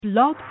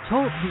Blog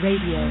Talk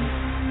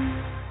Radio.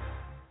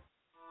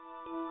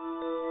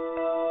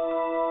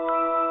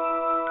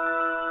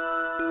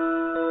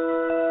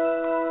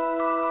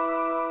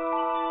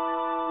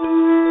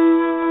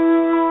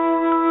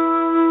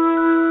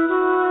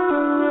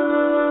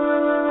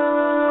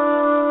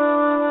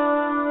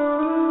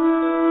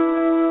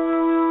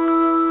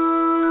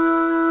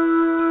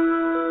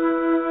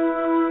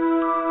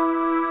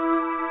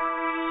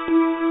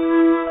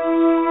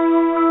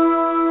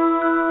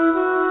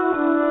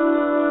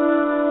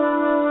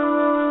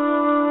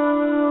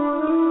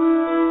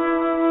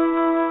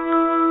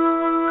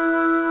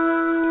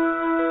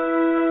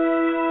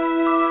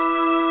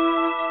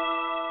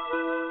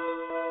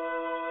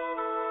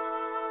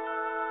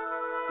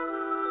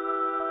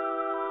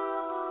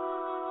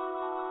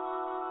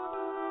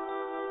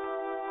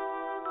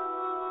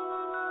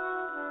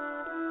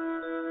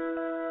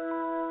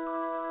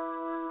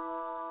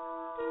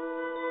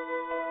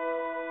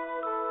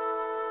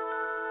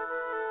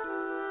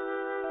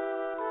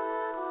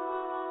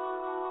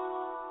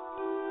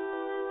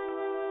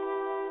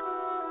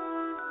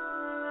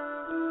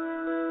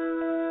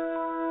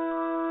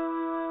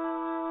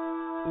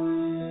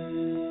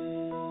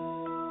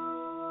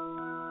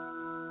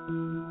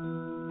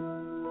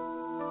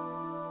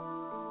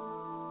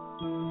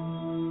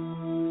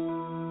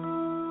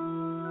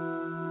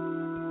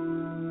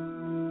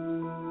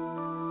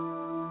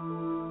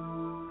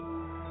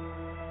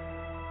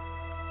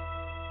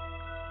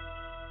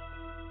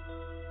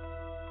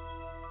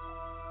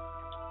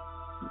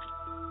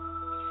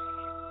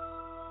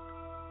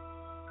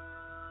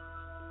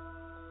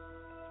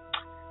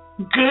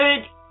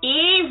 Good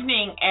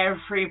evening,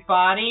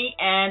 everybody,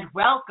 and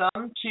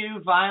welcome to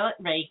Violet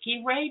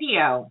Reiki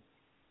Radio.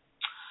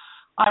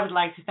 I would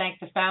like to thank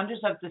the founders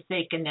of the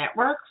Seika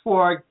Network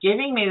for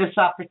giving me this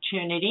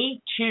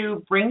opportunity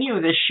to bring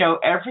you this show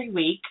every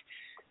week.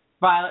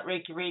 Violet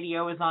Reiki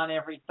Radio is on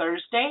every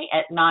Thursday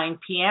at 9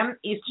 p.m.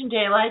 Eastern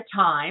Daylight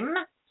Time.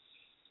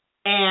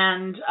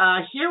 And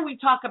here we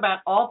talk about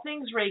all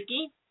things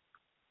Reiki,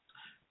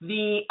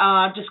 the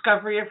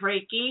discovery of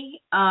Reiki,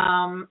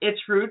 its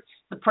roots,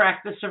 the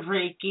practice of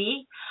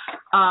Reiki,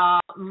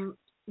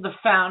 the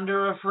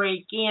founder of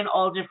Reiki and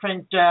all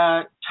different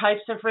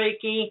types of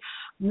Reiki,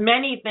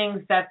 many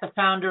things that the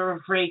founder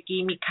of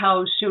Reiki,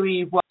 Mikao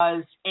Usui,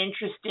 was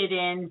interested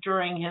in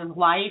during his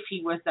life.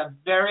 He was a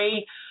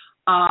very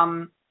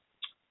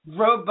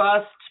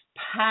robust,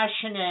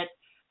 passionate,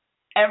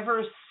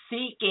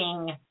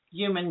 ever-seeking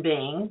human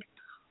being,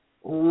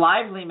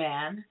 lively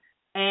man,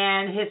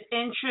 and his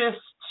interest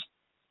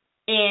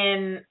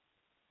in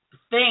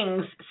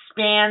things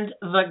spanned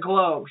the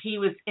globe. He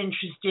was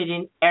interested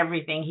in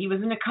everything. He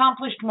was an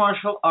accomplished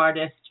martial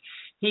artist.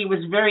 He was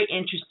very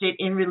interested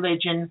in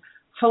religion,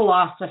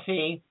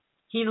 philosophy.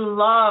 He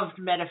loved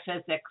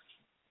metaphysics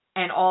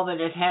and all that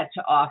it had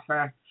to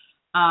offer.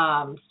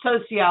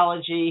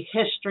 Sociology,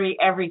 history,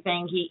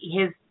 everything.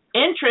 His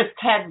interests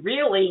had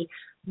really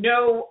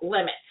no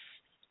limits.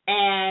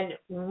 And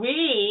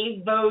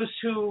we, those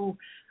who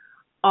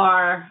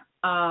are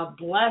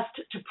blessed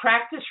to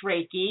practice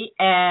Reiki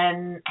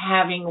and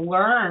having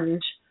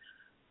learned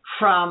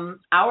from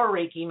our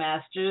Reiki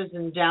masters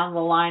and down the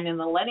line in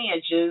the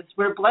lineages,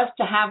 we're blessed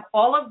to have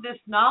all of this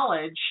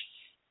knowledge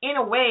in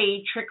a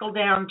way trickle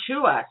down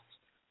to us,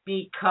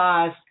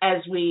 because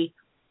as we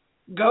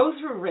go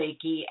through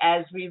Reiki,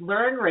 as we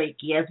learn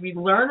Reiki, as we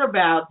learn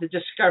about the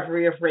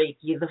discovery of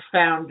Reiki, the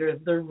founder,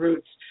 the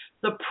roots,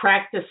 the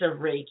practice of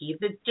Reiki,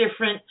 the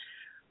different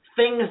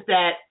things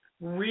that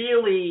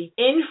really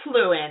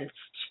influenced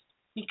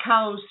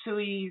Mikao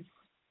Usui's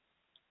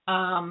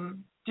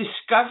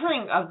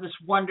discovering of this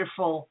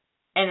wonderful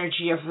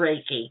energy of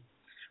Reiki,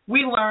 we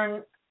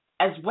learn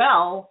as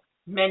well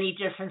many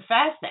different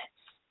facets.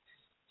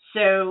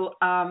 So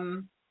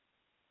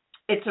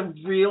it's a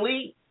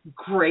really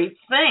great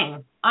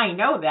thing. I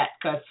know that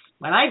because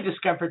when I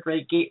discovered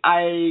Reiki,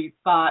 I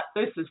thought,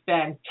 this is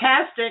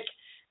fantastic.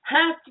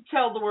 Have to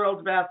tell the world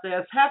about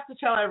this. Have to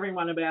tell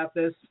everyone about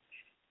this.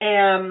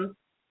 And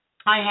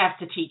I have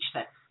to teach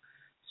this.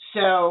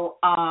 So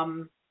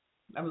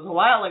that was a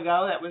while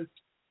ago. That was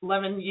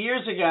 11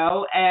 years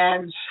ago.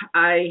 And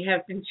I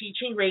have been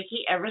teaching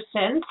Reiki ever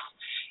since.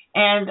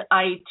 And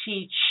I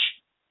teach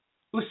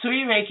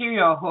Usui Reiki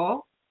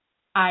Ryoho.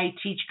 I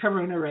teach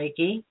Karuna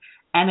Reiki.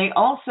 And I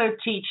also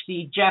teach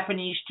the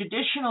Japanese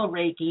traditional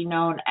Reiki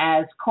known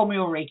as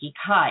Komyo Reiki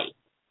Kai.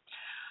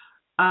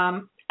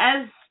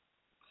 As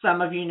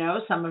some of you know,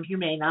 some of you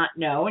may not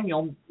know, and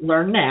you'll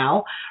learn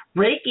now,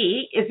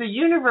 Reiki is a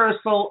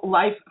universal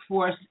life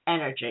force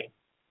energy.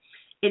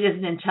 It is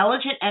an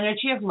intelligent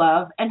energy of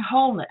love and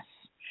wholeness.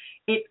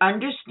 It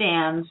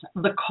understands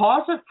the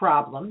cause of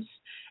problems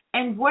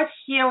and what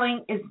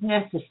healing is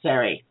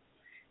necessary.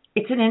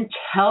 It's an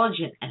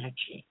intelligent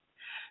energy.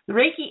 The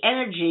Reiki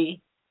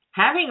energy,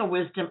 having a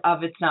wisdom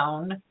of its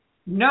own,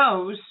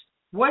 knows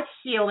what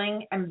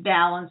healing and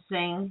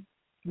balancing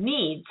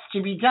needs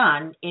to be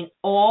done in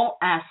all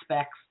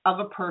aspects of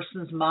a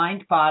person's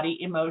mind, body,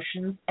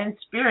 emotions, and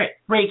spirit.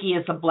 Reiki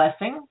is a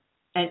blessing.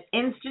 and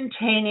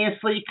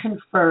instantaneously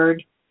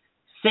conferred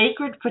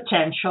sacred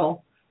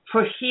potential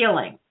for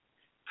healing,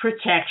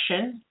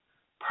 protection,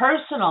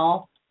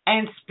 personal,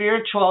 and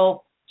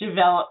spiritual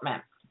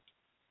development.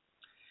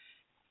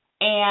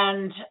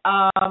 And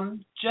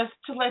just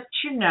to let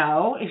you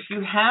know, if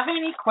you have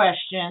any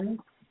questions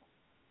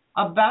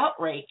about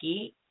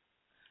Reiki,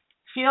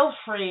 feel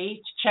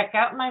free to check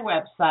out my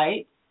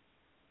website,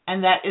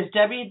 and that is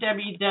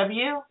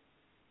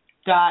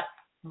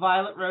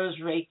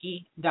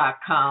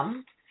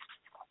www.violetrosereiki.com.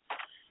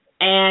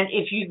 And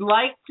if you'd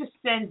like to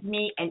send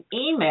me an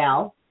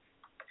email,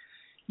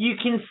 you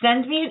can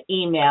send me an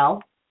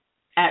email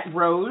at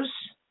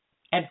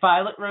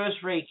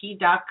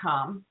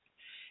rose@violetrosereiki.com.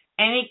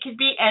 And it could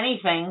be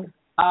anything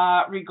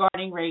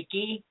regarding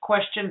Reiki,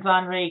 questions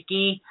on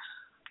Reiki.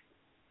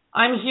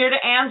 I'm here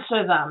to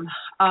answer them.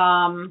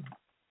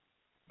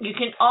 You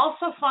can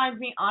also find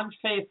me on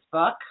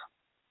Facebook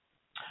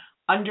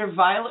under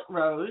Violet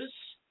Rose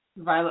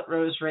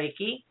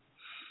Reiki.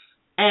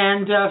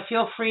 And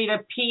feel free to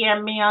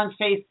PM me on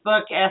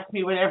Facebook, ask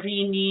me whatever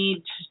you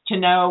need to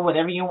know,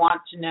 whatever you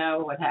want to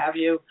know, what have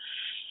you.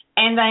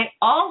 And I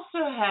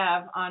also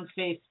have on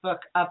Facebook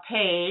a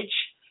page,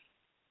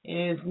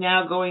 is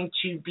now going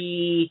to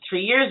be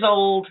 3 years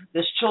old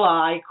this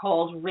July,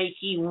 called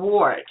Reiki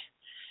Ward.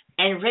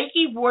 And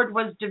Reiki Ward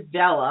was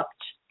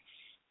developed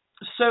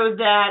so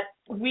that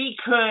we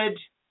could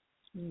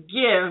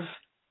give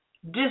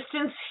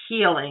distance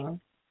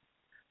healing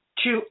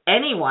to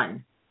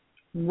anyone,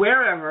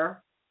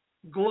 wherever,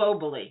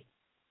 globally.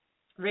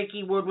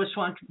 Reiki Ward was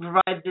trying to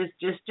provide this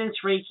distance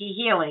Reiki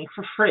healing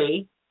for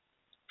free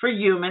for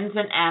humans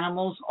and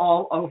animals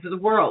all over the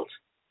world.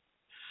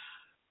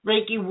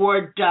 Reiki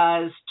Ward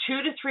does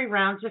 2 to 3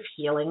 rounds of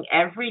healing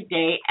every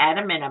day at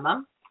a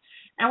minimum.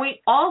 And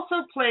we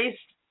also place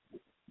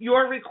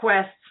your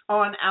requests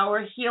on our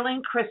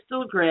healing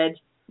crystal grid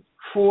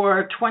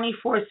for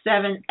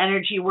 24/7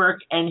 energy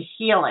work and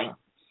healing.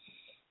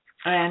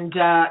 And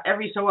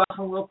every so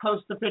often we'll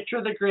post a picture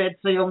of the grid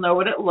so you'll know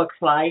what it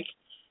looks like.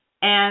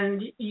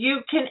 And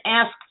you can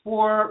ask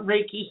for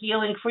Reiki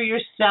healing for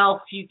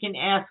yourself. You can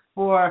ask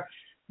for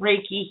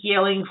Reiki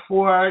healing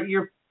for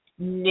your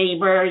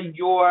neighbor,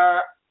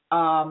 your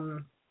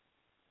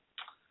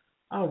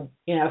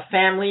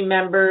family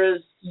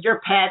members, your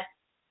pet,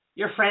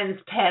 your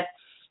friends' pets,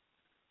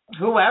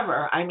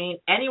 whoever. I mean,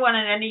 anyone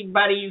and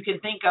anybody you can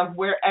think of,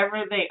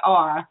 wherever they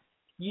are,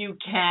 you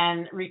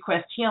can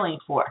request healing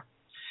for.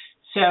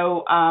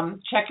 So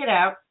check it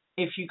out.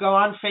 If you go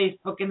on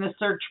Facebook in the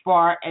search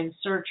bar and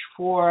search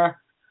for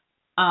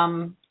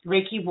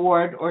Reiki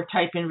Ward or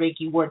type in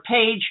Reiki Ward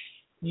page,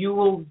 you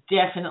will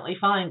definitely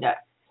find us.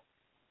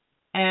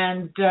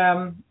 And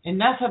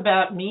enough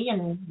about me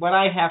and what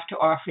I have to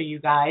offer you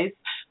guys.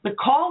 The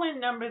call-in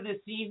number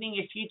this evening,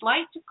 if you'd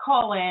like to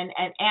call in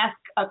and ask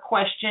a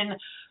question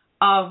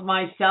of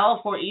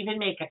myself or even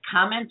make a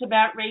comment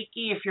about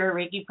Reiki, if you're a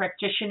Reiki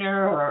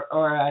practitioner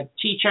or a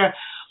teacher,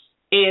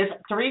 is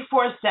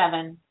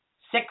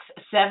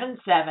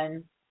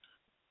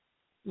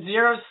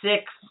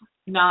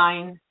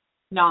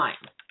 347-677-0699.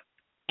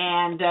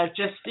 And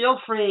just feel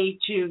free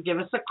to give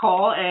us a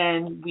call,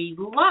 and we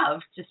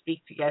love to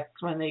speak to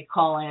guests when they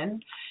call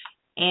in.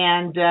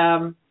 And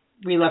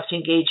we love to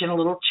engage in a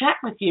little chat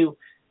with you,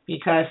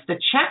 because the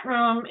chat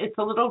room, it's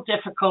a little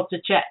difficult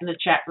to chat in the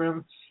chat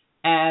room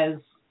as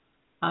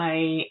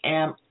I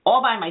am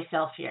all by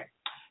myself here.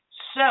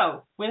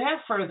 So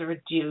without further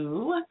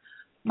ado,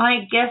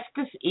 my guest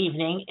this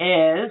evening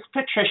is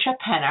Patricia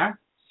Penner.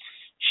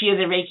 She is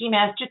a Reiki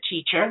master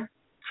teacher,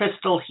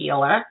 crystal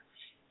healer.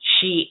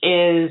 She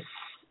is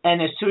an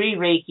Asuri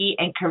Reiki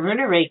and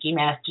Karuna Reiki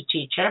master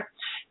teacher.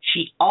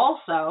 She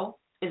also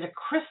is a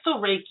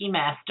crystal Reiki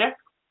master,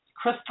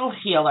 crystal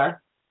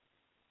healer,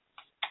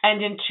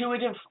 and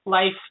intuitive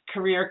life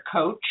career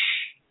coach,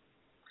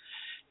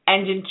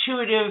 and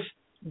intuitive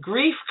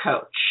grief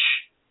coach.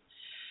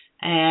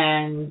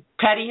 And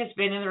Patty has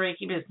been in the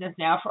Reiki business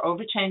now for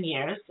over 10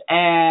 years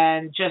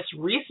and just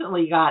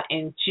recently got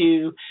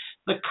into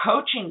the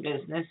coaching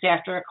business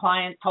after a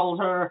client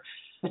told her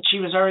that she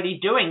was already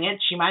doing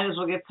it. She might as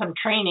well get some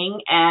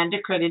training and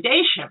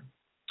accreditation.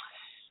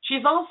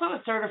 She's also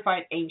a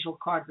certified angel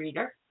card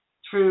reader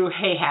through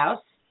Hay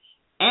House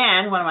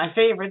and one of my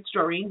favorites,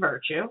 Doreen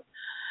Virtue.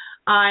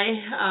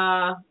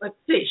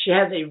 She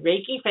has a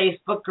Reiki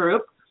Facebook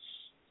group,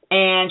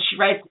 and she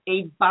writes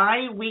a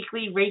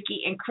bi-weekly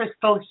Reiki and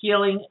crystal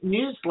healing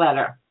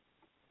newsletter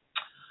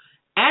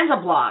and a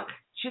blog.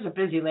 She's a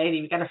busy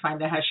lady. We got to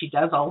find out how she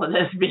does all of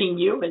this, being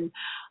human.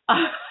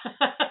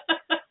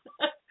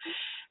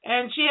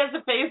 And she has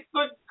a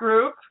Facebook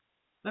group,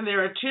 and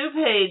there are 2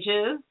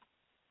 pages.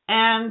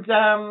 And,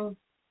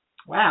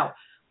 wow,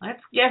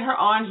 let's get her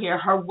on here.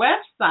 Her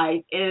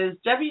website is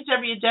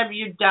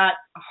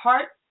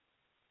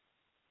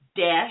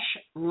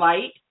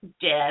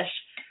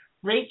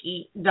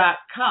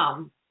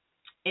www.heart-light-reiki.com.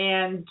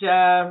 And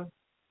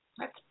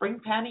let's bring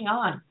Patty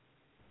on.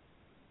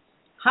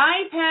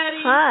 Hi,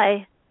 Patty.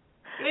 Hi.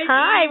 Good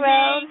Hi,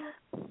 evening.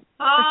 Rose.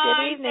 Hi.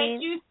 Good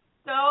evening.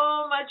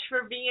 so much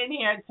for being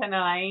here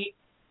tonight.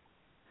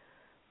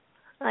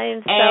 I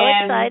am so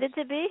excited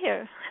to be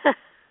here.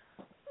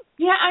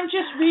 Yeah, I'm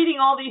just reading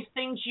all these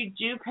things you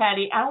do,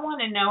 Patty. I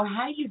want to know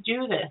how you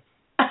do this.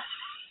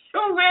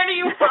 Where do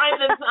you find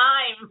the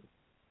time?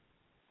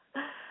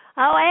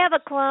 Oh, I have a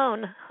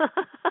clone.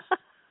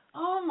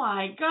 Oh,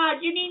 my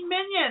God. You need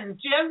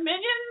minions. Do you have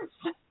minions?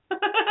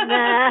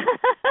 Nah.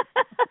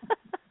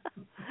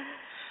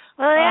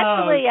 Well,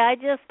 actually, I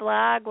just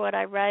blog what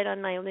I write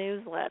on my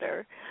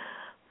newsletter.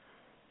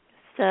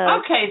 So,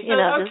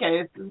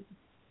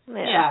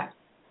 yeah.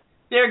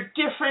 They're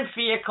different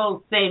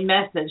vehicles, same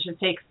message. It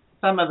takes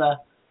some of the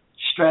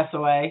stress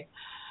away.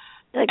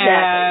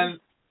 Exactly.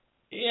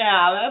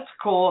 Yeah, that's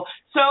cool.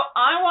 So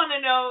I want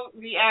to know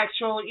the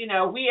actual.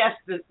 We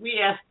asked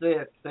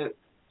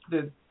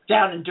the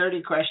down and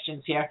dirty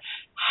questions here.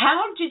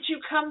 How did you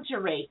come to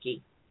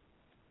Reiki?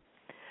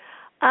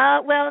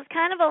 Well, it's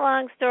kind of a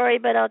long story,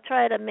 but I'll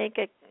try to make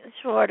it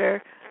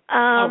shorter.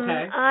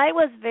 Okay. I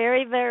was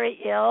very, very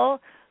ill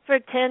for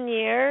 10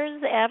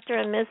 years after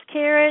a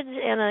miscarriage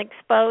and an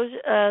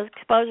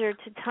exposure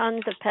to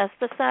tons of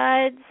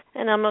pesticides,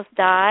 and almost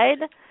died.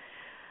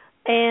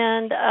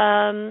 And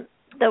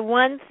the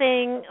one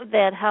thing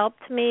that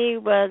helped me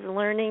was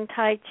learning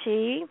Tai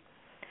Chi.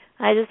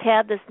 I just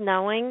had this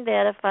knowing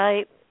that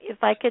if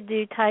I could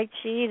do Tai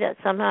Chi, that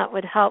somehow it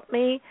would help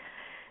me,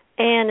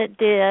 and it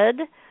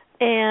did.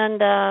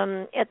 And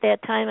at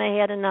that time, I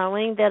had a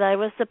knowing that I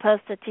was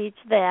supposed to teach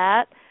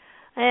that.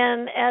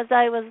 And as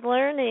I was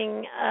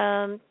learning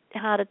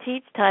how to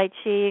teach Tai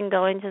Chi and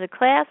going to the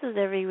classes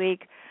every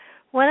week,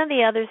 one of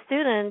the other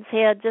students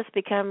had just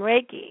become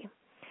Reiki.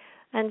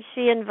 And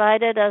she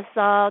invited us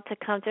all to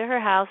come to her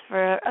house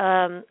for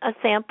a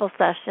sample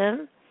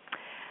session.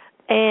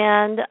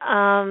 And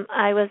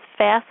I was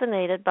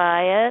fascinated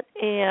by it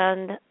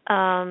and,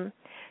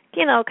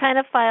 kind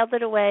of filed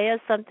it away as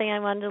something I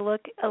wanted to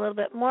look a little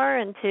bit more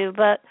into.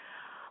 But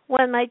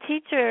when my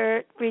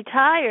teacher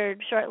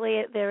retired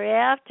shortly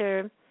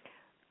thereafter,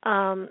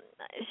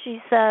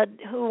 she said,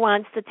 "Who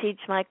wants to teach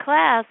my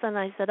class?" And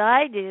I said,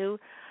 "I do."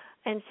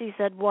 And she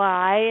said,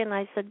 "Why?" And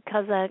I said,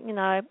 "Because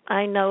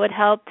I know it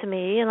helped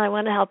me, and I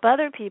want to help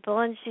other people."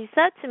 And she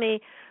said to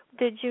me,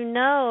 "Did you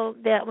know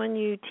that when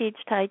you teach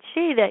Tai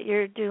Chi that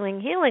you're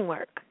doing healing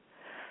work?"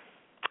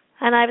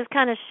 And I was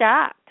kind of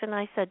shocked, and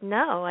I said,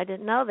 "No, I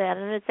didn't know that."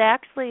 And it's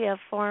actually a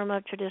form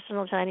of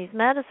traditional Chinese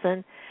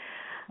medicine.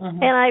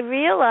 Mm-hmm. And I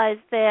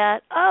realized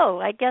that,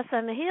 I guess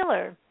I'm a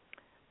healer.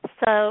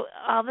 So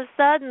all of a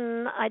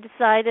sudden, I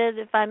decided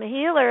if I'm a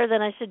healer,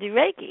 then I should do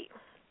Reiki.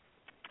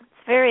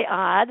 It's very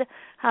odd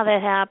how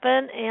that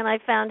happened, and I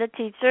found a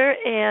teacher,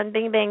 and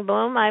bing, bang,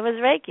 boom, I was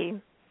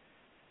Reiki.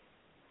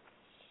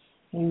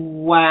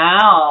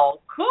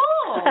 Wow,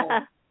 cool.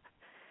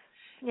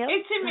 Yep.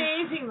 It's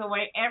amazing the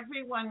way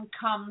everyone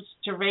comes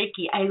to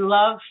Reiki. I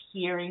love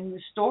hearing the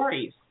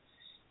stories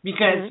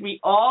because we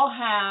all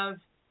have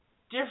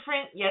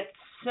different yet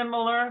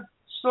similar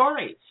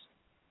stories.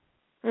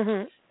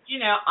 Mm-hmm.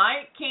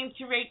 I came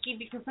to Reiki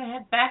because I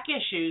had back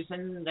issues,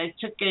 and I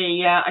took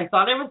I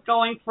thought I was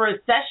going for a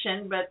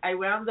session, but I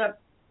wound up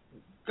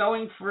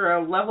going for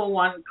a level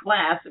 1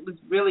 class. It was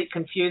really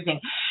confusing.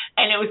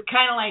 And it was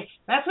kind of like,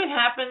 that's what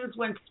happens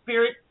when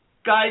spirit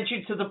guides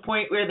you to the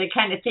point where they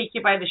kind of take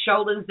you by the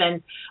shoulders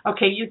and,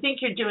 okay, you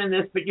think you're doing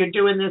this, but you're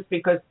doing this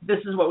because this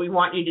is what we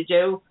want you to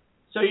do.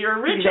 So your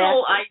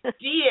original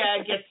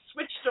idea gets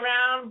switched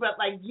around, but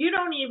you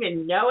don't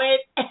even know it.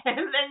 And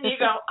then you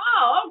go,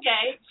 oh,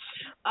 okay.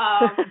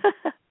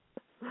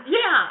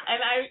 Yeah.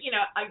 And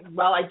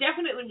I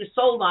definitely was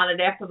sold on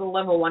it after the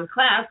level 1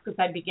 class because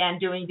I began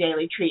doing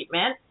daily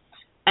treatment.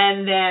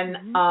 And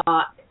then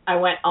I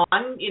went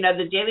on,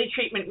 the daily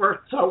treatment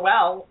worked so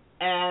well.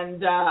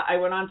 And I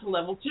went on to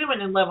level 2.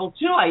 And in level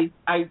 2,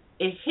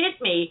 it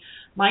hit me.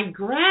 My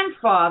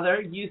grandfather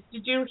used to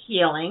do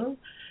healing.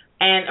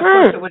 And, of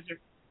course,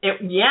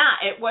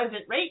 it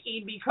wasn't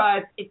Reiki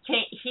because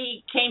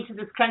he came to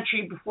this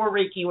country before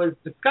Reiki was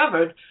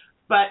discovered.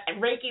 But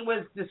Reiki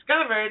was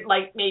discovered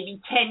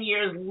maybe 10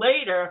 years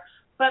later.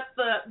 But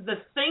the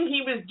thing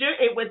he was doing,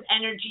 it was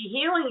energy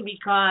healing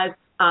because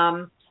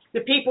the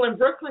people in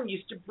Brooklyn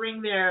used to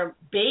bring their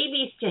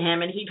babies to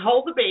him, and he'd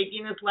hold the baby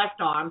in his left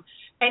arm,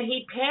 and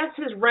he'd pass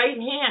his right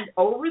hand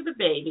over the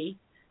baby,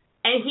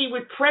 and he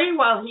would pray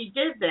while he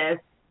did this.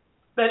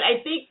 But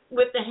I think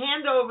with the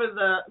hand over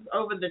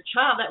the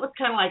child, that was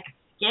kind of like a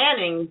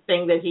scanning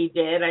thing that he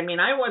did. I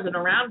mean, I wasn't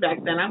around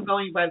back then. I'm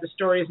going by the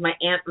stories my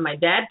aunt and my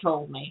dad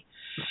told me.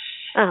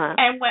 Uh-huh.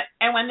 And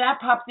when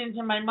that popped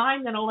into my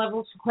mind in a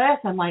level 2 class,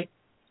 I'm like,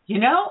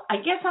 I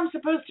guess I'm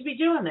supposed to be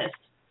doing this.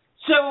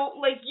 So,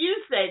 like you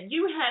said,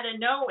 you had a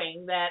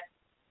knowing that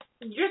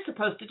you're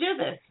supposed to do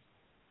this.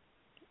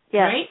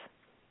 Yes. Right?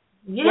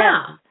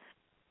 Yeah.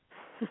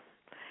 Yes.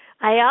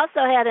 I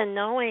also had a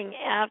knowing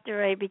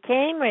after I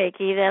became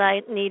Reiki that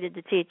I needed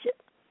to teach it.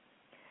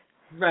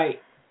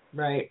 Right.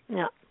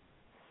 Yeah.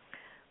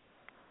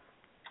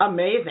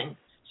 Amazing.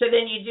 So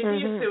then you did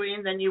the Usui,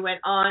 and then you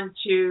went on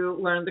to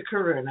learn the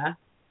Karuna.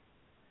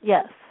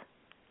 Yes.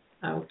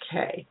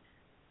 Okay.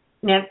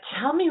 Now,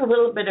 tell me a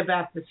little bit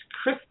about this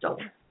crystal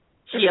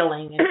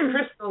healing and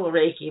crystal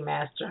Reiki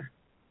master.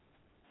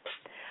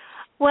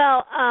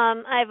 Well,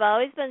 I've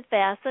always been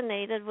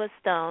fascinated with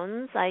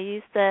stones. I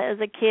used to, as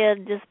a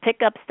kid, just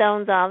pick up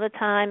stones all the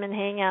time and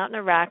hang out in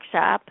a rock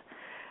shop.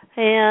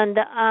 And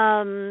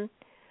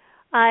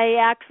I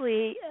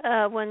actually,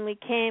 when we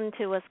came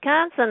to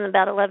Wisconsin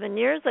about 11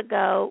 years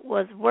ago,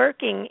 was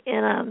working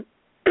in a,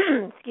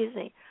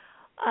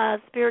 a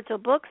spiritual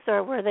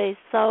bookstore where they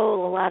sold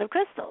a lot of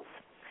crystals.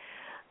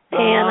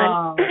 And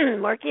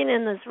I'm working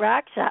in this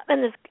rock shop,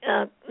 in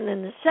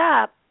the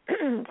shop,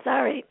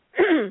 sorry,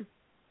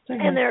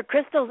 and there are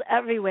crystals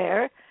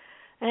everywhere.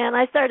 And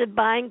I started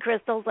buying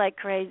crystals like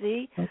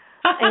crazy.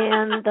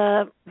 And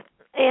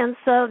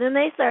so then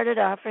they started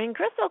offering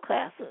crystal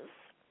classes.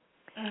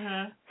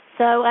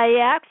 So I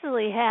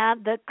actually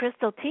had the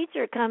crystal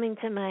teacher coming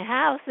to my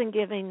house and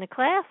giving the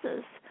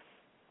classes.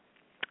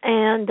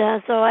 And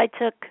so I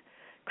took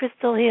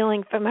crystal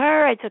healing from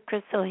her. I took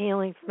crystal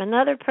healing from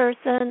another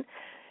person.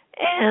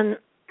 And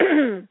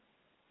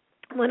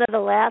one of the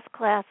last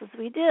classes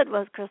we did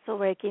was Crystal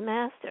Reiki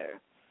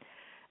Master.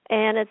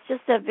 And it's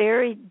just a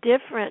very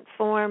different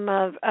form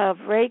of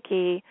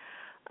Reiki.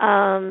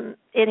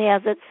 It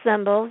has its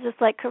symbols,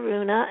 just like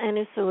Karuna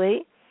and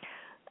Usui.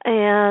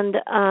 And,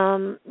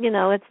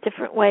 it's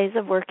different ways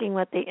of working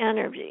with the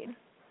energy.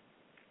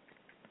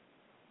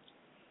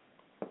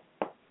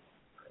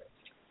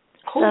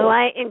 Cool. So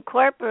I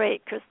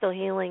incorporate crystal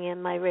healing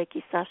in my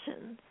Reiki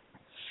sessions.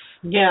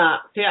 Yeah.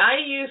 See, I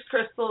use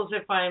crystals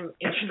if I'm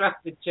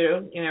instructed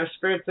to.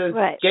 Spirit says,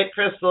 get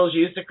crystals,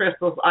 use the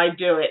crystals. I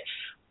do it.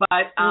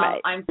 But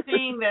I'm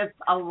seeing this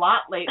a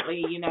lot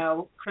lately,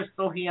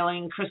 crystal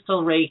healing,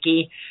 crystal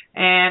Reiki.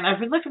 And I've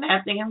been looking at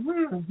it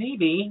thinking,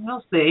 maybe,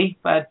 we'll see.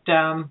 But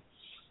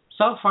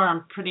so far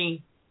I'm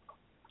pretty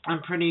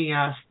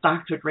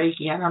stocked with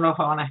Reiki. I don't know if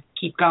I want to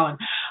keep going.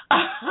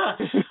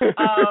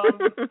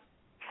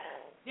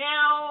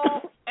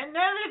 Now,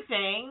 another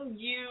thing,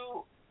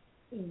 you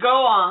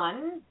go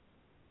on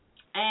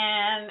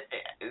and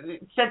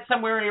it said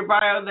somewhere in your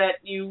bio that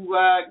you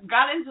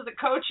got into the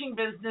coaching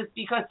business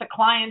because the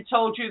client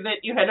told you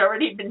that you had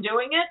already been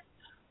doing it?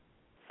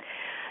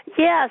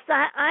 Yes,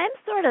 I'm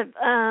sort of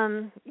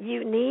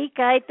unique,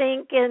 I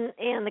think, in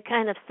the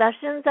kind of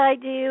sessions I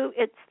do.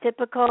 It's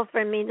typical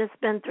for me to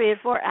spend 3 or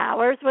 4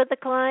 hours with a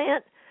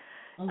client.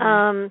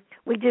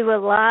 We do a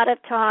lot of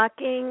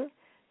talking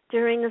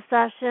during the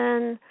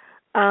session.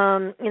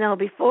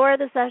 Before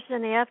the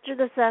session, after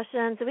the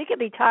session. So we could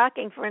be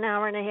talking for an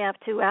hour and a half,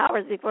 2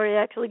 hours before you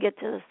actually get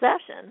to the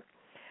session.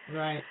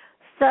 Right.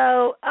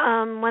 So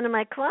one of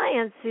my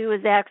clients, who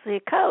was actually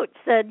a coach,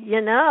 said,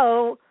 you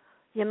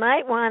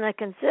might want to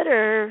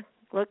consider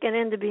looking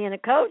into being a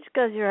coach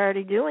because you're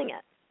already doing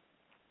it.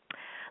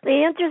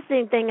 The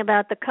interesting thing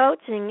about the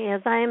coaching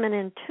is I am an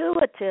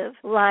intuitive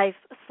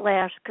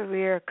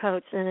life/career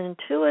coach, an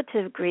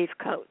intuitive grief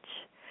coach.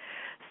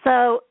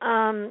 So,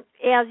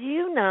 as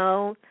you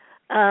know,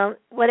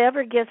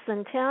 whatever gifts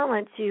and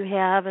talents you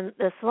have in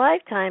this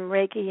lifetime,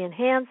 Reiki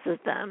enhances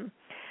them.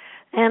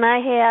 And I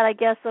had, I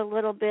guess, a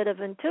little bit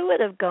of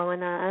intuitive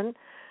going on.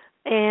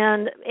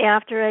 And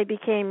after I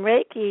became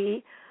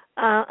Reiki,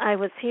 I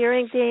was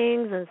hearing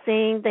things and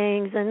seeing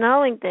things and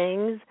knowing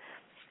things.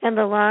 And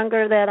the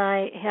longer that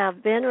I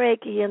have been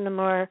Reiki and the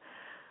more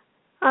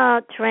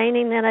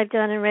training that I've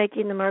done in Reiki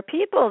and the more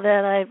people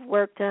that I've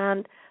worked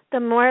on, the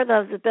more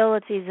those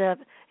abilities have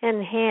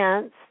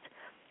enhanced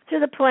to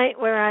the point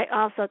where I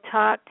also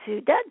talk to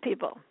dead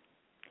people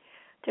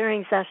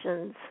during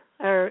sessions.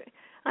 Or,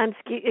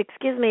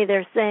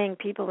 they're saying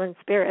people in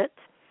spirit.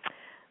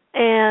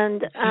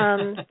 And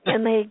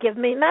and they give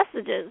me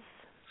messages.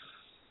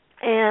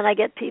 And I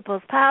get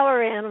people's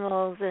power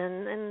animals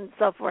and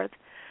so forth.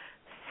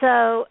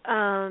 So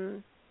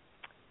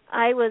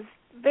I was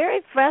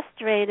very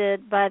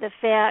frustrated by the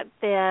fact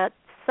that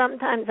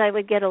sometimes I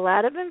would get a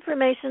lot of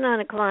information on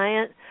a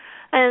client,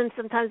 and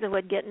sometimes I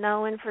would get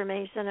no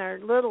information or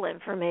little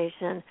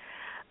information.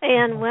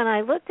 And when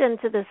I looked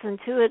into this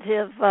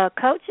intuitive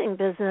coaching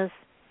business,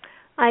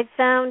 I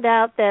found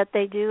out that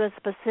they do a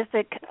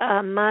specific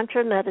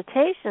mantra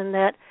meditation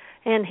that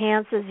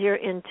enhances your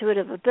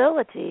intuitive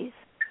abilities.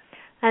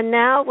 And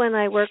now when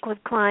I work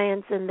with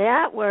clients in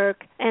that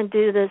work and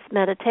do this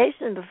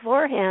meditation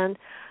beforehand,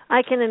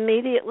 I can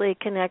immediately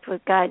connect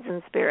with guides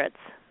and spirits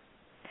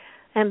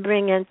and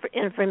bring in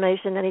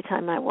information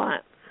anytime I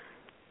want.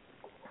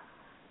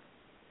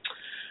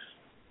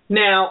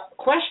 Now,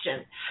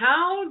 question: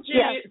 how do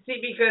you see?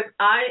 Because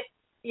I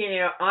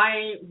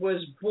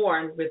was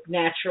born with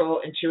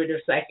natural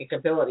intuitive psychic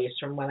abilities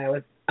from when I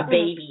was a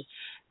baby,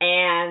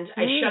 and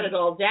I shut it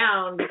all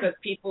down because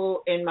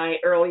people in my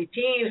early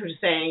teens were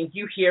saying,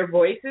 "You hear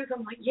voices?"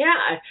 I'm like,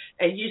 "Yeah,"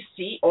 and you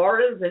see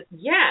auras, and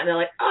and they're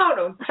like, "Oh,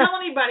 don't tell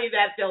anybody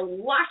that; they'll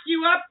lock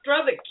you up,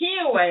 throw the key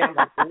away." I'm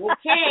like,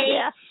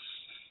 "Okay."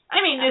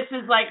 I mean, this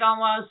is like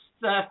almost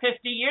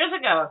 50 years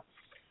ago,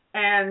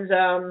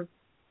 and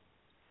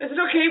I said,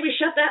 okay, we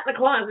shut that in the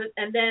closet,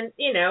 and then,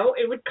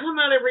 it would come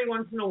out every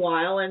once in a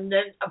while, and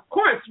then, of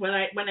course, when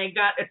I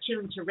got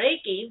attuned to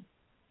Reiki,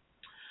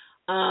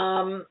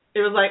 it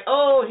was like,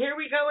 oh, here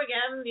we go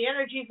again, the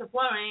energies are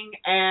flowing,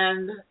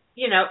 and,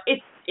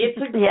 it's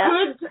a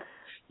good,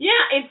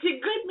 it's a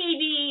good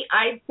maybe,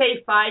 I'd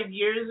say 5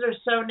 years or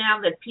so now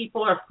that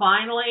people are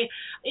finally,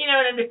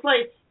 and it's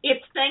like,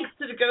 it's thanks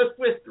to the Ghost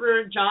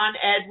Whisperer, John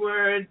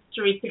Edwards,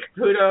 Teresa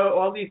Caputo,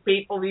 all these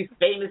people, these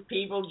famous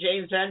people,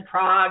 James Van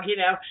Prague,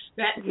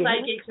 that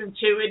psychics,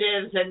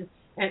 intuitives, and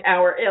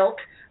our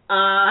ilk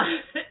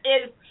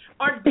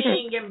are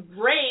being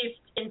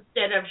embraced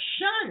instead of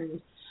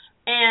shunned.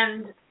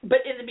 But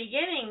in the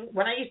beginning,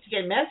 when I used to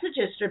get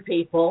messages from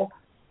people,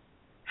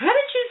 how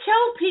did you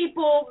tell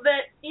people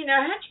that,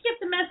 how did you get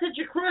the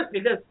message across?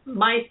 Because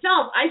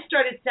myself, I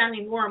started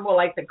sounding more and more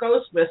like the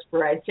Ghost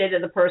Whisperer. I'd say to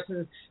the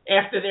person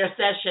after their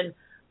session,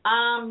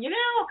 I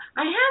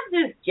have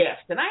this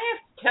gift, and I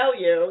have to tell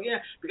you,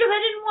 because I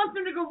didn't want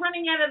them to go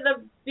running out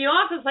of the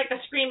office like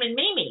a screaming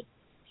Mimi.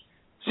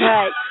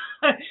 Right.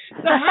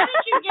 So how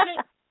did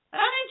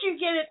you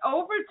get it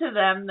over to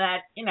them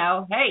that,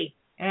 hey,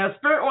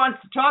 Spirit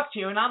wants to talk to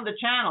you, and I'm the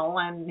channel,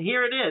 and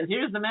here it is.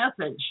 Here's the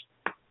message.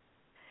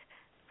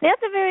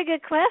 That's a very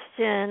good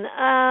question.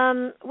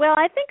 Well,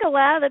 I think a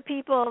lot of the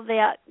people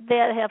that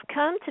have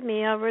come to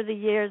me over the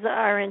years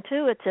are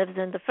intuitives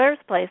in the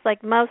first place.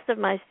 Like most of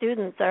my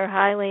students are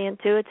highly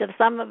intuitive.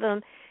 Some of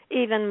them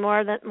even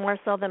more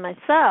so than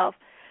myself.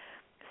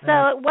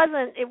 So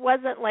it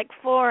wasn't like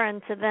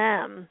foreign to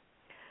them.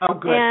 Oh,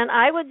 good. And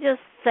I would just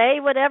say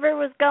whatever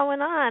was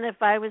going on.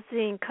 If I was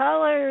seeing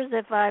colors,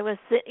 if I was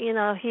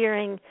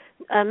hearing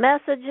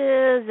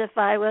messages, if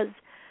I was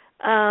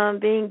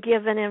being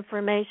given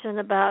information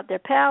about their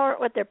power,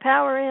 what their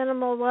power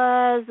animal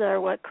was, or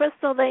what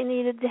crystal they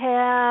needed to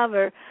have,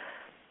 or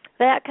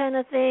that kind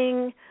of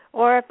thing.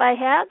 Or if I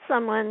had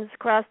someone's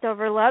crossed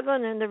over loved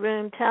one in the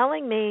room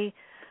telling me,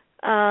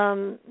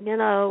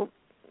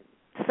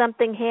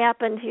 something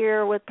happened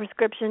here with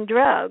prescription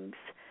drugs,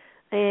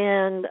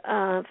 and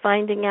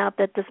finding out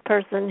that this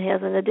person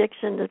has an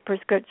addiction to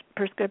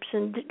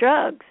prescription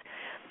drugs.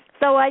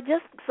 So I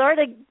just sort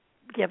of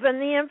give them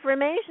the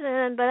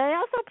information, but I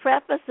also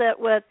preface it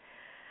with,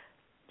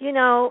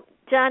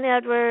 John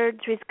Edwards,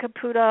 Teresa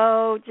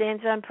Caputo,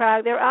 James Van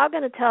Prague, they're all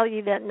going to tell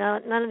you that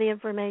none of the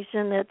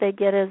information that they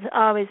get is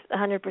always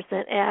 100%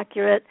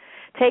 accurate.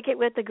 Take it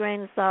with a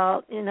grain of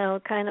salt,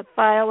 kind of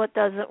file what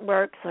doesn't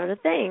work sort of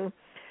thing.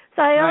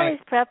 So I always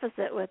preface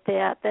it with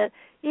that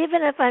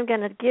even if I'm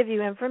going to give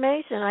you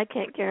information, I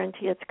can't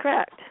guarantee it's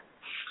correct.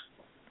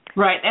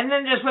 Right, and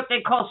then there's what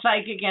they call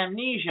psychic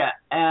amnesia,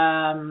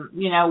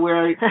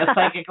 where the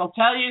psychic will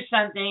tell you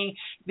something,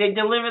 they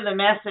deliver the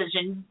message,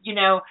 and,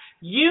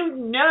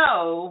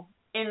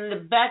 in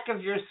the back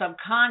of your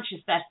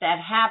subconscious that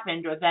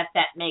happened or that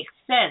makes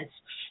sense.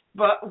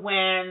 But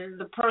when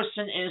the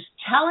person is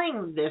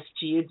telling this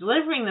to you,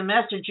 delivering the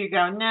message, you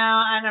go, no,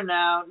 I don't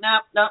know,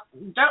 no,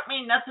 don't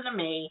mean nothing to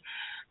me.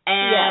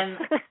 And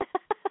yes.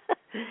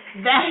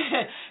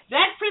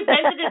 that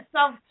presented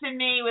itself to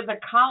me with a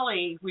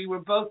colleague. We were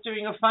both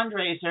doing a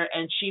fundraiser,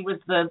 and she was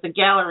the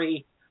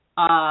gallery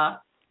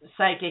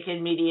psychic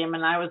and medium,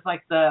 and I was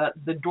like the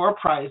door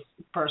prize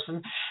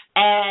person.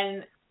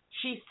 And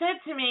she said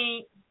to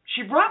me,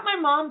 she brought my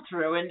mom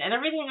through, and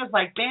everything was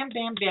like bam,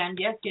 bam, bam,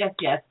 yes, yes,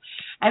 yes.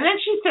 And then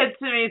she said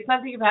to me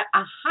something about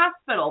a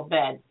hospital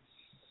bed.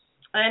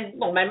 And,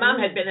 well, my mom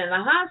had been in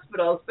the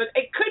hospitals, but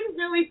I couldn't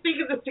really think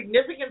of the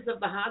significance of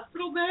the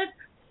hospital bed.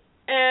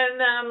 And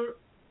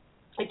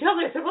I told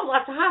her, I said, well,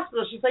 lots of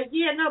hospitals. She's like,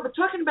 yeah, no, but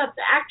talking about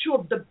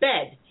the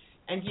bed.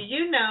 And do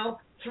you know,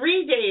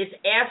 3 days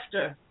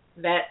after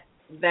that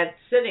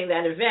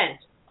event,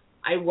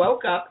 I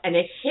woke up and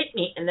it hit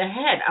me in the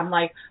head. I'm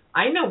like,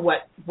 I know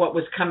what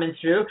was coming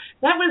through.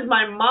 That was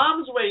my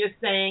mom's way of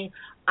saying,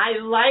 I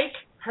like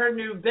her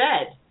new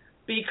bed,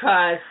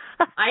 because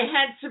I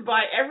had to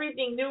buy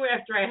everything new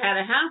after I had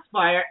a house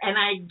fire, and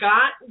I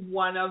got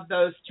one of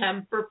those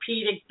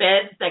Tempur-Pedic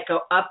beds that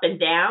go up and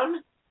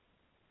down.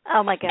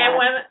 Oh, my God.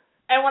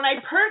 And when I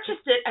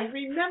purchased it, I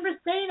remember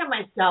saying to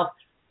myself,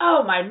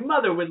 oh, my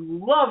mother would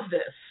love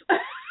this.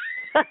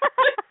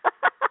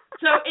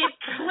 So it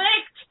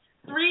clicked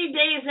 3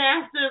 days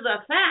after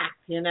the fact,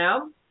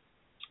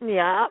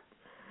 Yeah.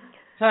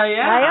 So,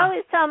 yeah. I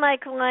always tell my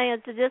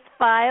clients to just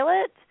file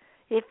it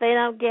if they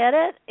don't get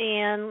it,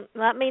 and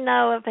let me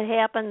know if it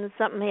happens,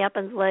 something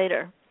happens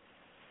later.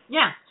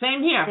 Yeah,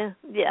 same here.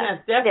 Yeah,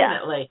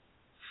 definitely.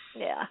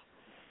 Yeah.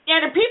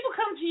 Yeah, do people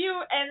come to you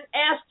and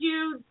ask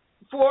you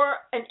for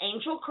an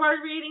angel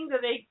card reading? Do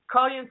they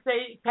call you and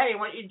say, Patty, I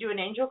want you to do an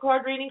angel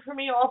card reading for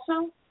me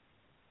also?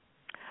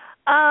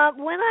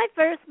 When I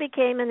first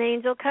became an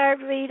angel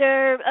card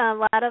reader, a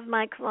lot of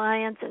my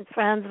clients and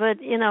friends would,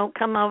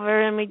 come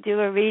over and we'd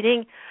do a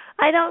reading.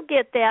 I don't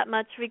get that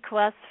much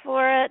requests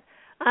for it.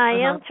 I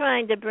am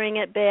trying to bring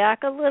it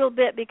back a little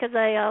bit, because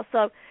I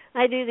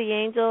do the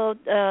angel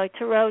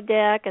tarot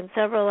deck and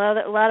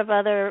a lot of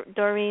other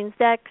Doreen's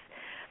decks.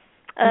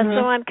 So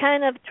I'm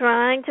kind of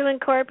trying to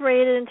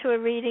incorporate it into a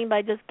reading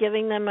by just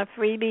giving them a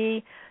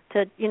freebie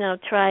to,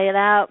 try it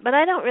out. But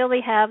I don't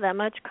really have that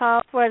much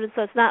call for it,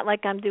 so it's not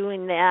like I'm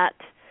doing that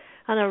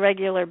on a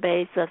regular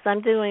basis.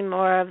 I'm doing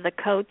more of the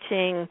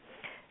coaching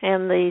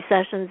and the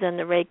sessions and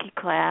the Reiki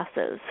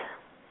classes.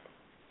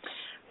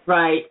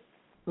 Right.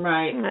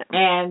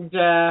 And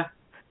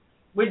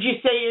would you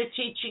say you're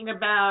teaching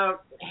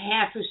about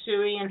half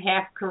Usui and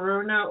half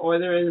Karuna, or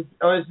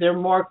is there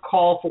more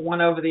call for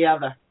one over the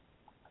other?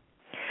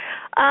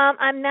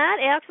 I'm not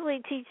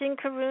actually teaching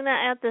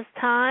Karuna at this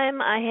time.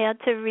 I had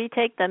to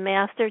retake the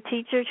master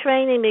teacher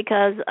training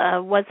because I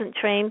wasn't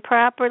trained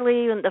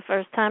properly the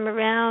first time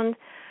around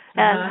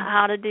on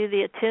how to do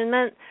the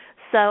attunement.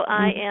 So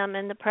I am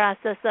in the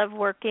process of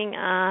working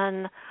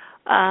on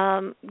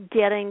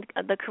getting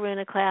the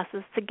Karuna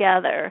classes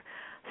together.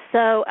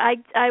 So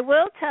I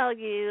will tell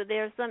you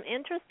there's some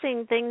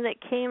interesting thing that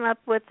came up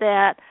with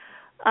that.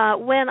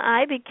 When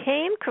I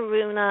became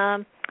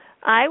Karuna,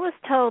 I was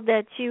told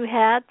that you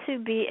had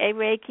to be a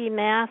Reiki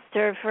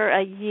master for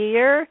a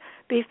year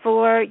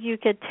before you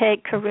could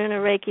take Karuna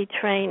Reiki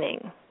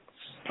training.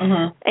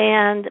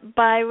 And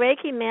by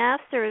Reiki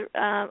master,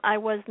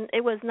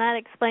 it was not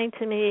explained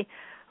to me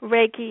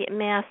Reiki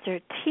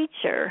master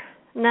teacher,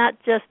 not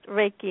just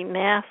Reiki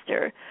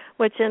master,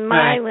 which in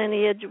my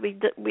lineage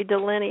we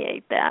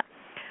delineate that.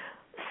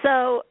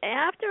 So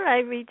after I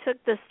retook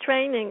this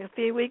training a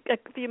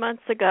few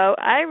months ago,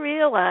 I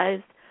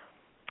realized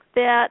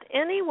that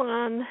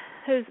anyone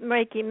who's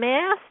Reiki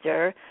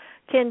master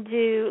can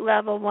do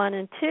level 1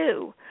 and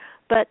 2.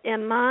 But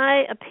in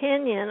my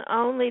opinion,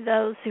 only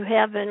those who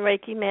have been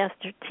Reiki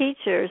master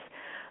teachers,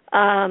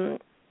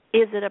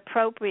 is it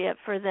appropriate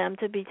for them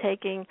to be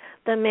taking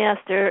the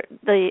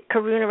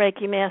Karuna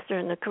Reiki master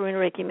and the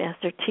Karuna Reiki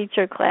master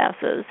teacher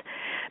classes,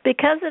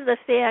 because of the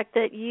fact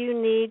that you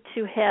need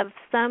to have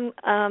some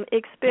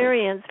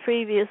experience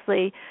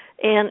previously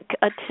in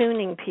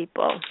attuning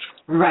people.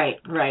 Right.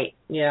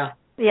 Yeah.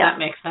 That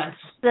makes sense.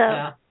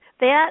 So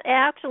that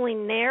actually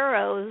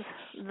narrows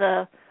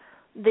the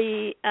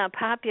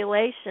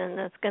population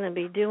that's going to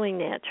be doing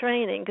that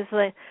training, because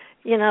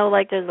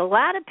there's a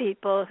lot of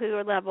people who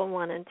are level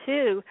 1 and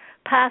 2,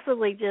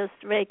 possibly just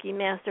Reiki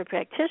master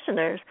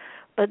practitioners,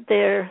 but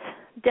there's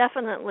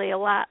definitely a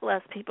lot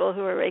less people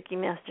who are Reiki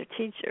master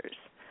teachers.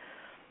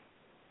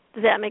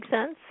 Does that make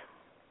sense?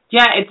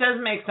 Yeah, it does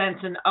make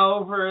sense. And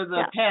over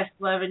the past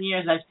 11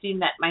 years, I've seen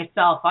that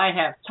myself. I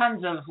have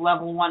tons of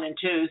level 1 and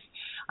 2s.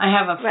 I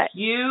have a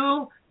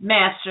few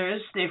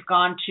masters. They've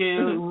gone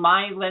to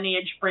my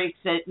lineage breaks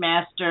at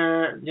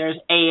master. There's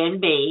A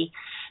and B.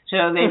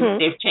 So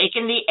they've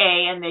taken the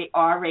A and they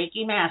are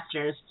Reiki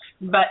masters,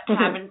 but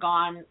haven't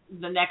gone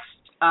the next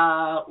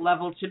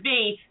level to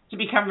B to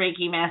become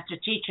Reiki master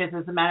teachers.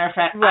 As a matter of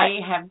fact, I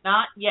have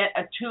not yet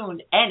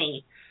attuned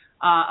any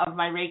of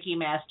my Reiki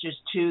masters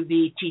to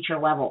the teacher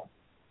level.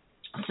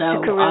 So,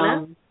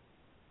 Karuna?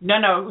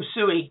 No,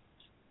 Usui.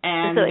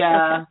 And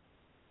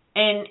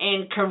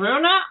in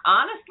Karuna,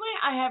 honestly,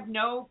 I have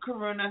no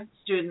Karuna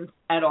students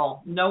at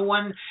all. No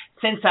one,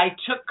 since I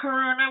took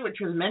Karuna, which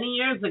was many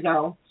years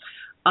ago,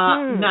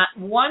 not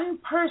one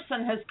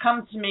person has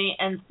come to me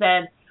and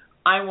said,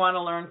 I want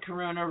to learn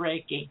Karuna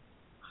Reiki.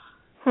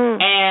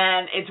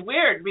 And it's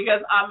weird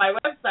because on my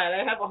website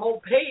I have a whole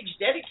page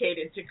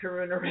dedicated to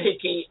Karuna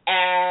Reiki,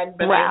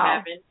 but I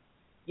haven't.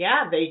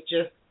 Yeah,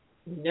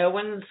 no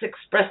one's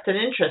expressed an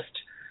interest.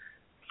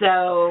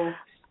 So,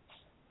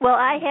 well,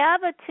 I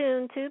have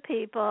attuned 2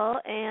 people,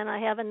 and I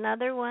have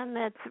another one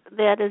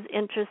that is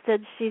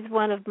interested. She's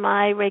one of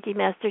my Reiki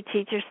master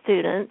teacher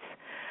students,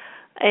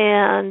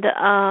 and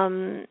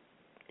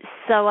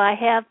so I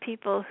have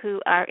people who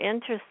are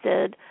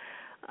interested.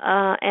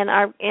 And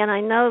I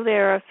know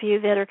there are a few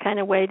that are kind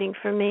of waiting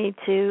for me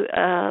to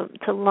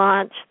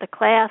launch the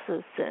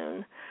classes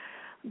soon.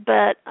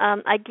 But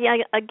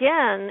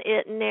again,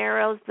 it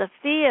narrows the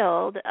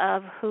field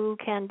of who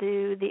can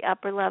do the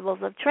upper levels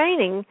of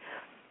training,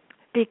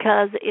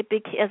 because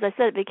as I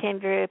said, it became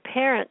very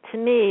apparent to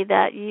me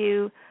that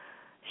you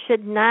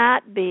should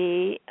not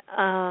be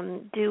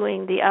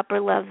doing the upper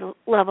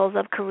levels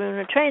of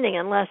Karuna training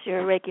unless you're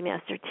a Reiki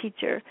master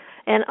teacher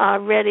and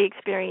already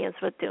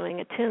experienced with doing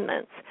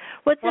attunements,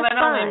 which is fine. Well,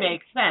 that only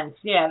makes sense.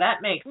 Yeah,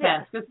 that makes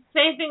sense. Because the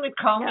same thing with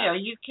Komyo.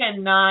 You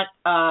cannot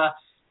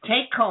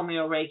take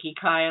Komyo Reiki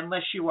Kai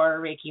unless you are a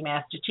Reiki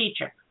master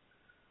teacher.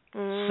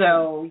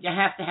 So you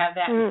have to have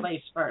that in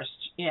place first.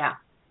 Yeah.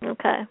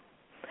 Okay.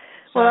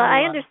 Well,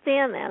 I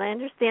understand that. I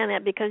understand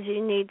that because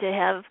you need to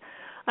have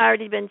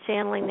already been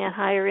channeling that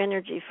higher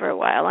energy for a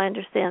while. I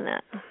understand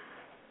that.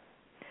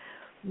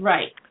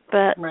 Right.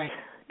 But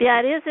yeah,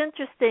 it is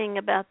interesting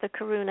about the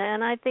Karuna,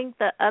 and I think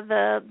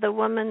the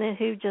woman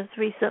who just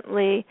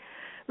recently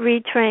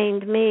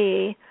retrained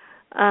me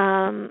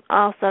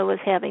also was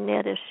having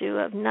that issue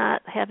of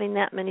not having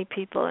that many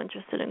people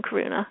interested in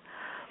Karuna.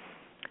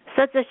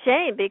 Such a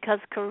shame, because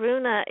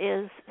Karuna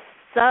is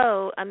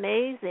so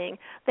amazing.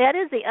 That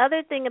is the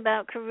other thing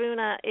about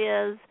Karuna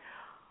is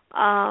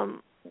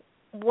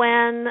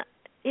when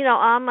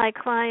all my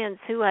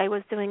clients who I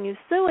was doing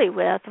Usui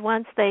with,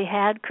 once they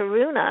had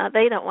Karuna,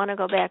 they don't want to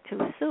go back to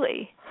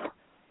Usui.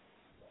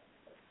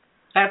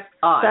 That's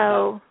odd.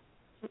 So,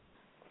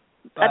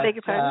 but, I beg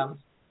your pardon?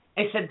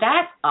 I said,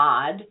 that's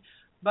odd,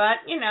 but,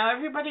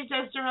 everybody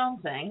does their own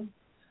thing.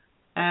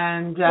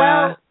 And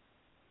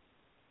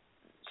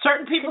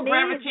certain people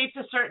gravitate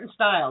to certain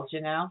styles,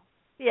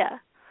 Yeah.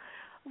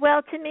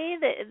 Well, to me,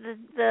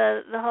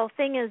 the whole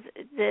thing is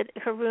that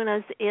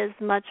Karuna's is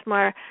much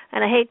more,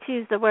 and I hate to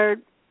use the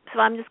word, so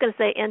I'm just going to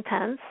say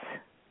intense.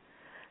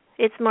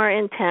 It's more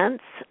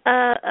intense.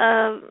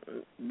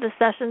 The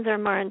sessions are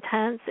more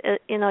intense.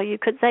 You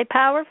could say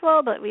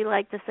powerful, but we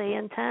like to say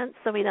intense,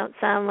 so we don't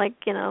sound like,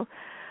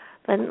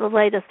 the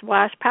latest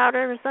wash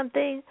powder or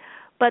something.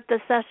 But the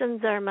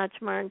sessions are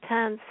much more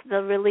intense.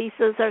 The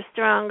releases are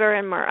stronger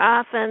and more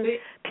often.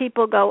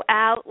 People go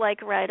out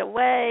like right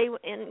away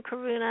in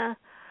Karuna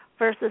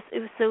versus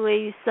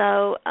Usui.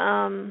 So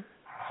that's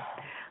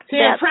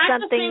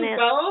something that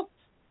both,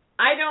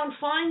 I don't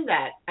find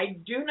that. I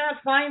do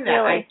not find that.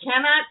 Really? I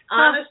cannot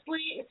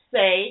honestly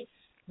say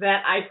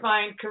that I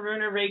find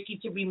Karuna Reiki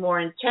to be more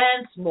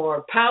intense,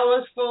 more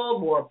powerful,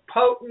 more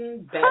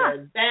potent,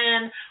 better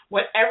than,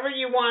 whatever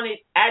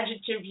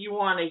adjective you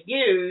want to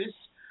use.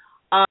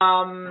 I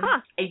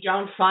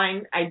don't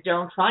find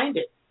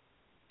it.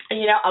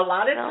 A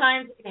lot of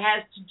times it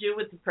has to do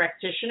with the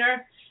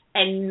practitioner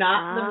and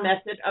not the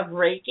method of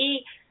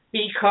Reiki,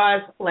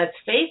 because let's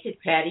face it,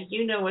 Patty,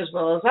 you know as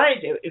well as I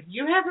do, if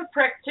you have a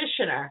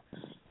practitioner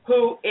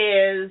who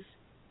is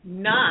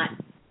not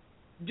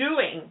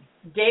doing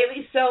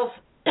daily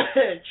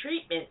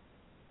self-treatment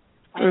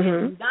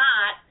and is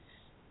not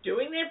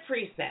doing their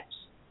precepts,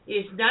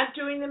 is not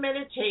doing the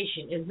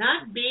meditation, is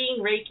not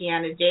being Reiki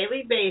on a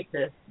daily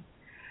basis,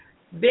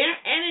 their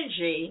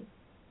energy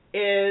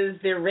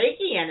their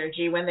Reiki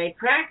energy when they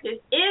practice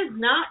is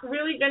not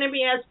really going to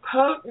be as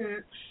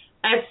potent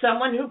as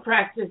someone who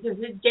practices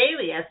it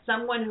daily, as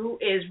someone who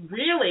is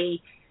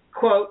really,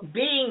 quote,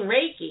 being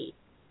Reiki.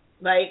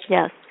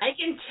 Yes. I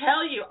can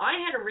tell you, I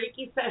had a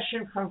Reiki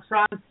session from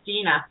Franz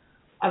Stina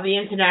of the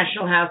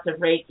International House of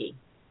Reiki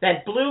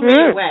that blew me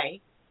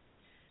away.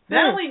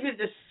 Not only did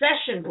the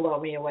session blow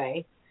me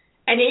away,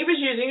 and he was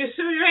using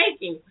Usui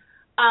Reiki.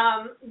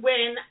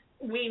 When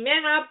we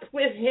met up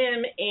with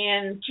him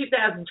in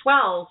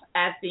 2012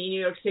 at the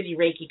New York City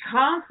Reiki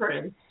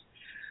conference,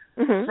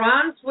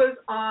 Franz was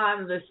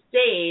on the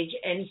stage,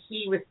 and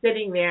he was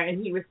sitting there,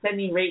 and he was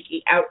sending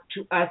Reiki out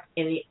to us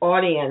in the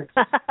audience.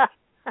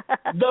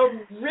 The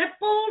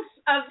ripples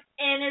of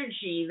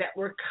energy that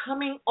were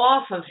coming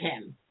off of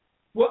him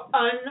were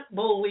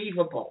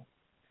unbelievable.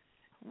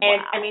 Wow.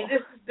 And, I mean,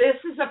 this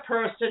is a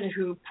person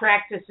who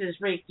practices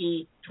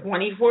Reiki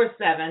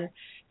 24/7.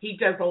 He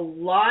does a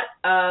lot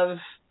of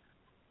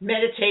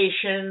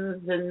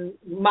meditations and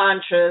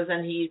mantras,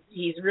 and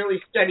he's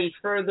really studied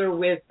further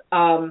with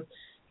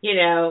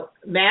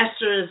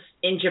masters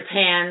in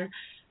Japan,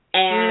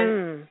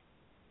 and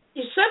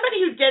somebody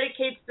who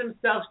dedicates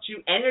themselves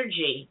to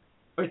energy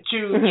or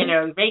to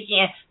making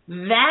it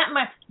that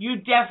much, you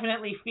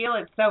definitely feel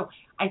it. So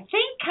I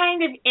think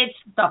kind of it's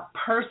the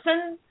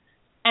person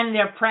and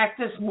their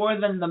practice more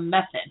than the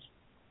method.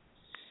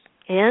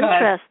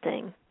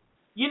 Interesting.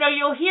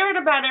 You'll hear it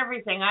about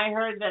everything. I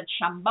heard that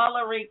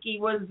Shambhala Reiki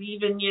was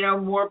even,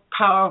 more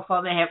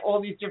powerful. They have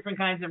all these different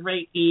kinds of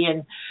Reiki.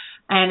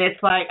 And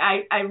it's like,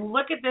 I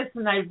look at this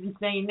and I've been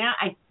saying now,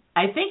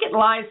 I think it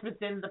lies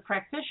within the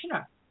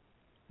practitioner,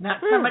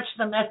 not so much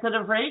the method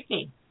of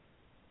Reiki.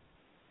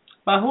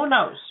 But who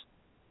knows?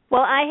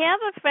 Well, I have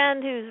a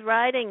friend who's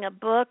writing a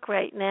book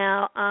right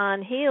now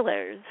on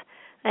healers,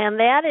 and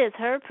that is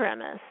her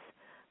premise.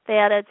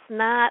 That it's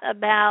not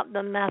about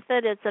the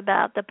method, it's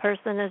about the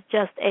person is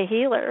just a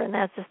healer, and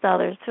that's just all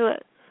there's to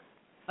it.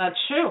 That's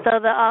true. So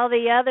all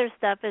the other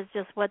stuff is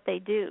just what they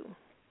do.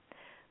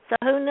 So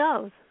who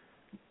knows?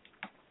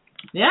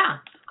 Yeah.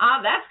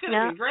 That's going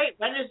to be great.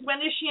 When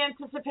is she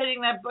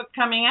anticipating that book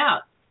coming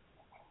out?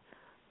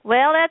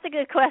 Well, that's a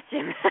good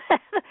question.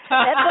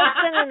 That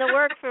book's been in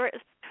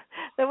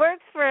the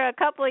works for a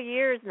couple of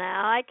years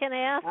now. I can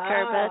ask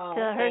her, but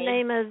her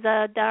name is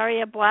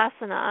Daria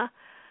Blasina.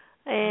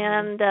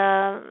 And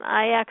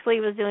I actually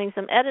was doing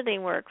some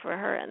editing work for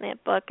her in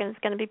that book, and it's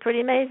going to be pretty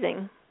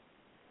amazing.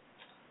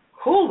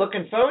 Cool,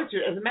 looking forward to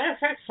it. As a matter of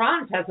fact,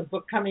 Franz has a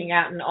book coming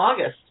out in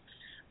August.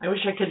 I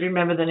wish I could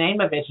remember the name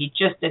of it. He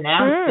just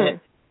announced it.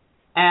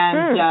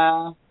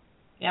 And,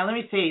 let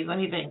me see. Let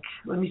me think.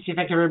 Let me see if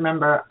I can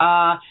remember.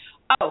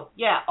 August.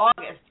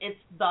 It's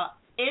The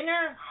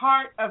Inner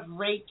Heart of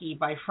Reiki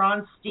by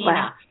Franz Stina.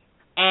 Wow.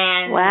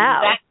 And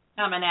that's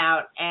coming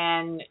out.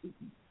 And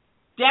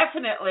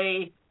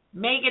definitely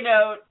make a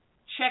note,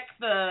 check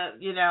the,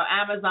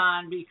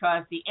 Amazon,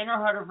 because The Inner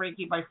Heart of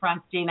Reiki by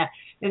Franz Stina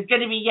is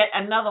going to be yet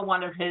another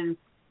one of his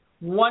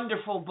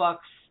wonderful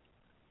books.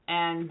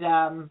 And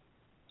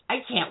I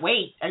can't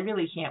wait. I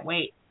really can't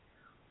wait.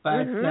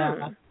 But, there's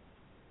something else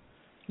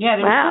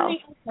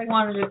I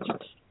wanted to...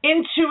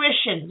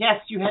 Intuition.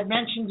 Yes, you had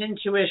mentioned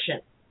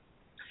intuition.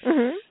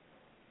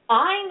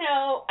 I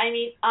know,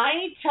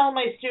 I tell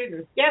my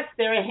students, yes,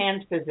 there are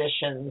hand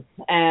positions,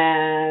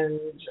 and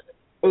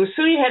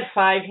Usui had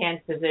 5 hand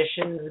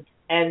positions,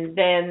 and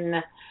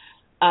then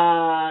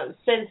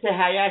Sensei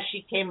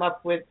Hayashi came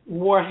up with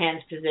more hand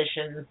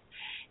positions,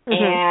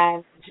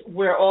 and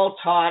we're all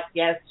taught,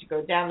 yes, to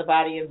go down the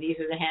body, and these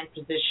are the hand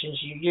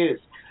positions you use.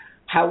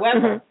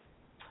 However,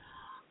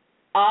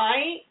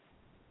 I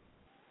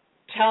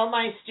tell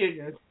my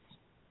students,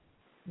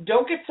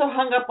 don't get so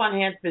hung up on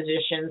hand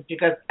positions,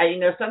 because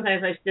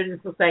sometimes my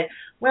students will say,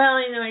 well,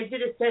 I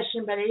did a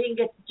session, but I didn't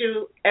get to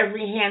do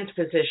every hand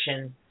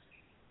position.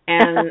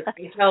 And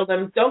I tell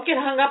them, don't get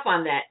hung up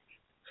on that.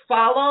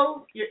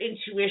 Follow your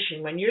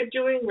intuition. When you're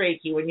doing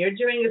Reiki, when you're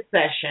doing a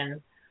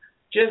session,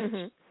 just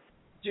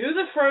do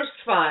the first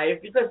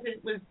 5, because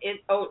it was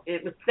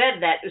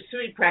said that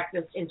Usui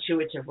practiced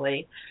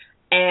intuitively,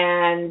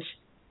 and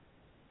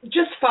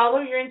just follow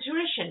your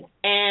intuition.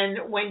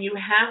 And when you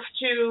have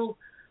to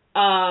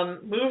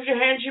move your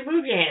hands, you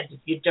move your hands. If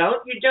you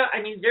don't, you don't.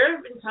 There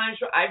have been times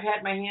where I've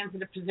had my hands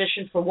in a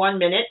position for 1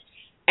 minute,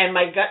 and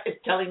my gut is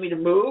telling me to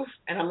move,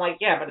 and I'm like,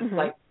 yeah, but it's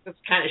like, it's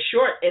kind of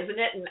short, isn't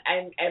it?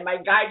 And my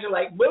guides are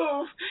like,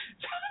 move.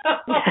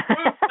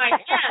 Move my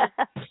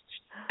hands.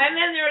 And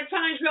then there are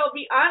times where I'll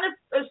be on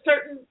a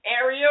certain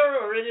area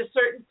or in a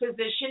certain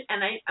position,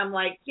 and I'm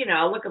like,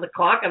 I'll look at the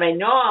clock, and I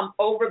know I'm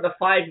over the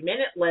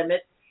 5-minute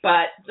limit,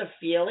 but the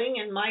feeling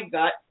in my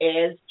gut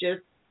is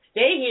just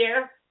stay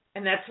here,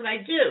 and that's what I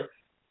do.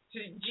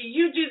 Do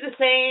you do the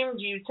same?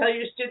 Do you tell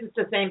your students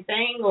the same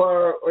thing,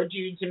 or do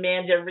you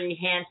demand every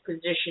hand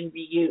position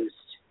be used?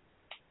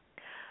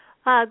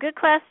 Good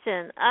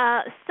question.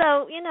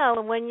 So,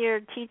 when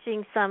you're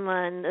teaching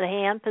someone the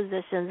hand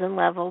positions in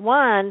level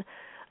 1,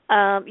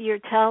 you're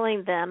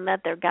telling them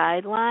that they're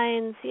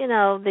guidelines.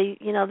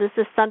 This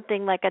is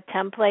something like a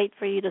template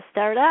for you to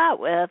start out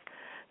with,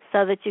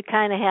 so that you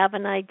kind of have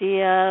an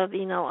idea of,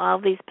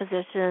 all these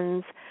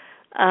positions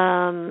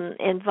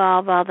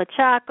involve all the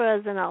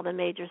chakras and all the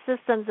major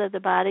systems of the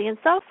body and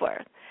so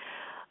forth.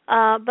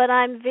 But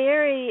I'm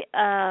very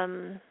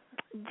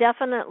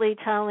definitely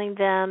telling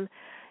them,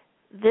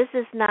 this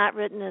is not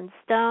written in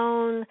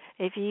stone.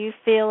 If you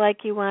feel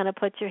like you want to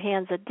put your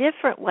hands a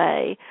different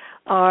way,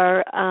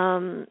 or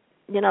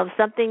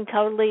something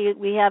totally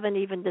we haven't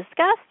even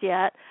discussed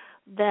yet,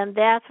 then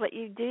that's what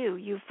you do.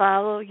 You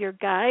follow your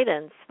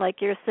guidance,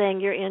 like you're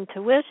saying, your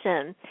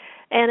intuition.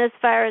 And as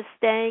far as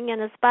staying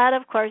in a spot,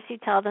 of course, you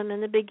tell them in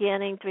the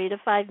beginning 3 to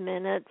 5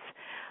 minutes.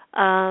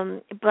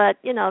 But,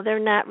 they're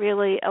not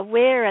really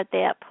aware at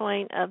that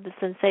point of the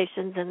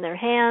sensations in their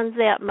hands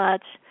that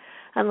much,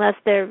 unless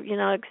they're,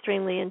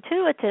 extremely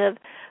intuitive.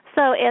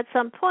 So at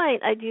some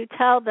point, I do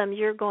tell them,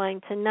 you're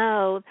going to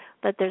know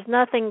that there's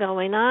nothing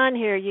going on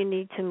here, you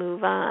need to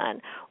move on.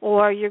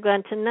 Or you're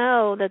going to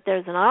know that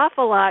there's an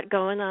awful lot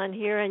going on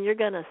here, and you're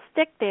going to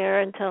stick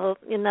there until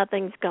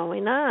nothing's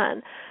going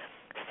on.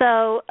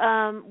 So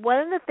one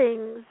of the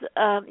things,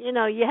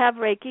 you have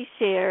Reiki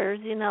shares,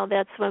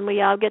 that's when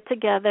we all get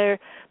together,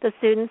 the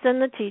students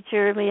and the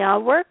teacher, and we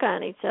all work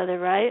on each other,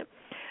 right?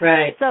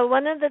 Right. So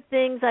one of the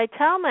things I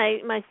tell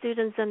my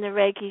students in the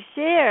Reiki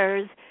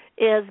shares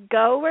is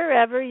go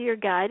wherever you're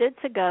guided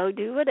to go,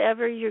 do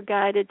whatever you're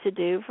guided to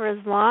do for as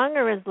long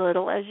or as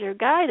little as you're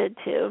guided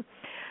to.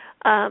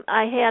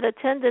 I had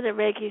attended a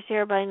Reiki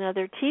share by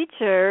another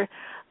teacher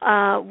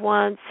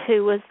once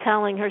who was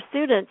telling her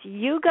students,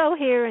 you go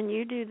here and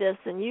you do this,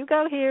 and you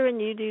go here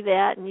and you do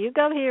that, and you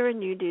go here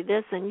and you do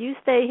this, and you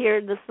stay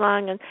here this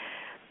long.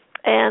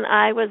 And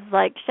I was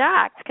like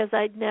shocked, because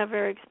I'd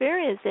never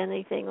experienced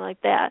anything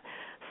like that.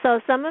 So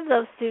some of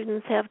those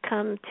students have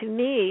come to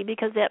me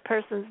because that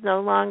person's no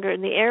longer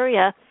in the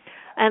area,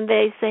 and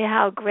they say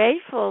how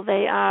grateful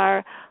they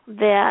are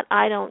that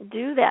I don't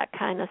do that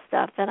kind of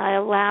stuff, that I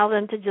allow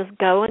them to just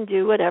go and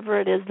do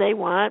whatever it is they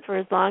want for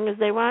as long as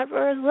they want,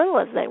 for as little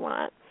as they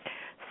want.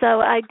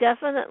 So I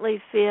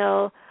definitely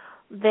feel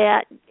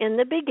that in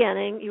the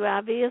beginning you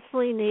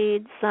obviously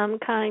need some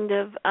kind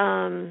of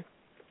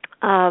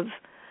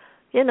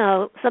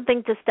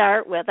something to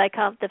start with. I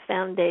call it the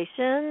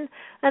foundation,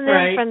 and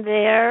then from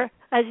there,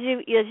 as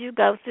you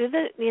go through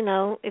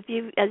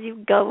as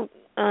you go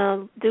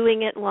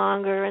doing it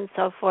longer and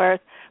so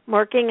forth,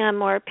 working on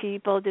more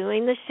people,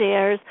 doing the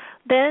shares,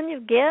 then you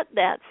get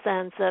that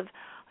sense of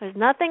there's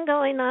nothing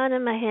going on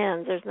in my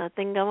hands, there's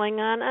nothing going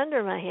on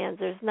under my hands,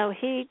 there's no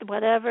heat,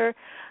 whatever,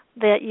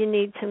 that you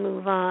need to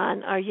move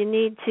on, or you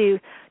need to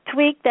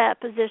tweak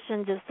that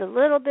position just a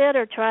little bit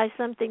or try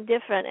something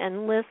different,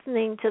 and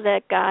listening to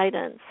that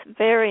guidance.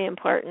 Very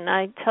important.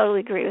 I totally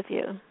agree with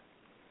you.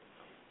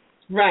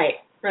 Right,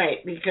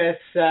 because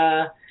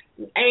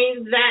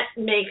that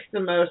makes the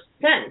most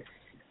sense.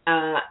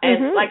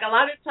 And like a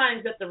lot of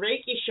times at the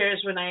Reiki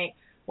shares, when I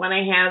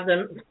have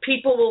them,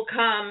 people will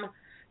come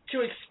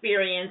to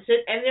experience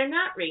it, and they're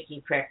not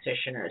Reiki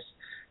practitioners.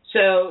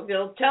 So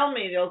they'll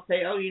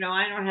say, oh,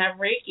 I don't have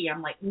Reiki.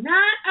 I'm like, not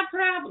a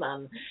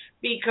problem,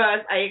 because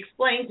I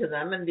explain to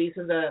them, and these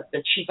are the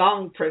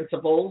Qigong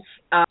principles,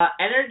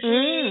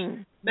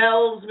 energy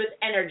melds with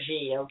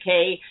energy,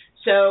 okay?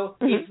 So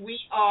if we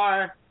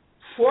are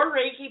 4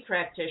 Reiki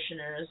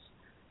practitioners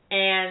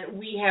and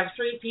we have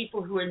 3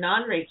 people who are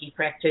non-Reiki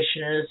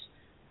practitioners,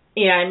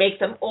 I make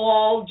them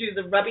all do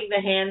the rubbing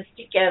the hands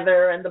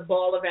together and the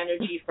ball of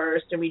energy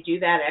first, and we do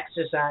that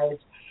exercise.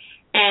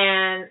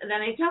 And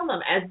then I tell them,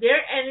 as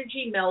their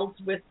energy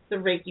melds with the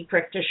Reiki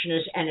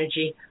practitioner's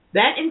energy,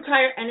 that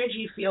entire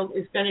energy field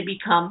is going to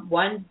become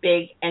one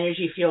big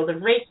energy field of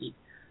Reiki.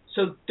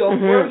 So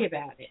don't worry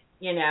about it,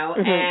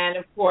 And,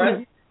 of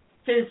course,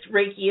 since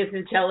Reiki is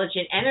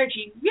intelligent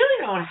energy, you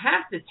really don't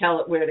have to tell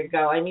it where to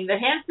go. I mean, the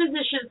hand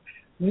positions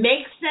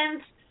make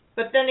sense,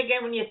 but then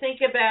again, when you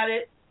think about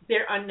it,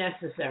 they're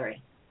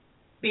unnecessary.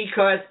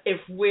 Because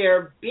if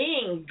we're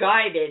being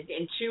guided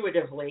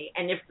intuitively,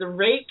 and if the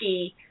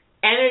Reiki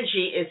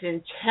energy is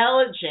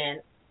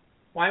intelligent,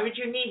 why would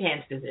you need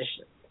hand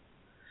positions?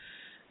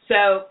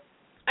 So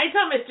I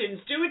tell my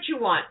students, do what you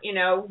want,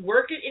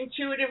 work it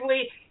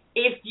intuitively.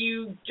 If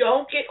you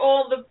don't get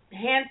all the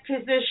hand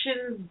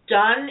positions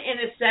done in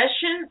a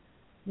session,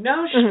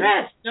 no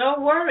stress, no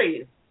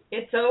worries.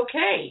 It's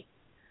okay.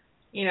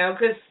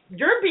 Because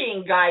you're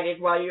being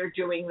guided while you're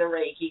doing the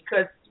Reiki,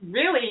 because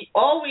really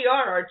all we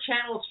are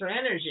channels for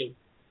energy.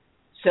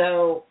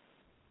 So,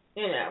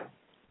 that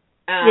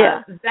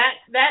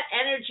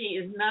energy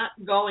is not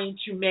going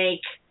to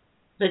make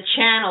the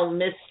channel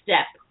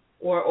misstep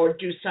or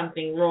do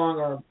something wrong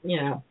or,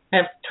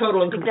 have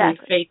total and complete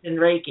faith in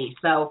Reiki.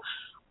 So,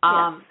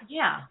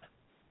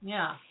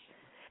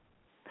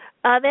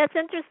 that's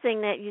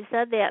interesting that you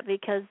said that,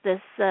 because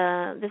this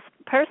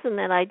person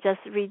that I just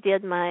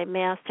redid my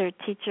master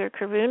teacher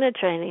Karuna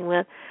training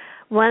with,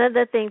 one of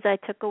the things I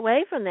took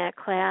away from that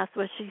class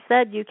was she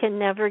said you can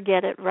never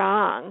get it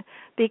wrong,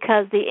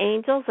 because the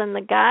angels and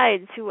the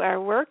guides who are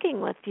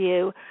working with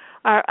you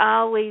are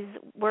always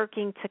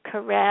working to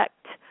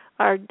correct,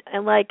 or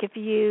like if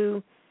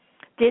you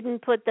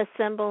didn't put the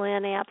symbol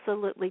in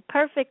absolutely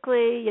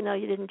perfectly, you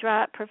didn't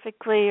draw it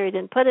perfectly, or you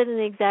didn't put it in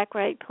the exact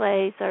right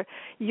place, or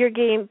you're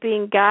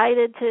being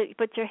guided to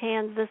put your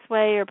hands this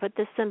way or put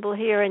this symbol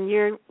here, and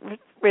you're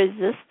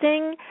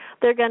resisting,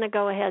 they're going to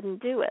go ahead and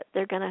do it.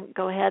 They're going to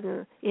go ahead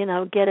and,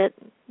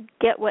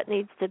 get what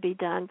needs to be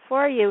done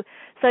for you,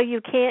 so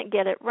you can't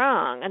get it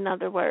wrong, in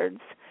other words.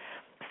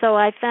 So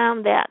I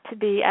found that to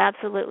be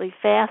absolutely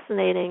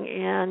fascinating,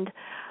 and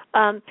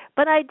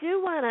but I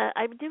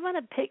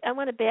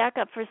want to back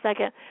up for a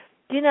second.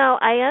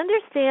 I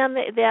understand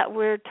that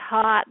we're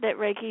taught that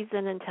Reiki's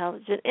an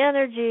intelligent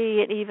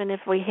energy, and even if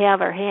we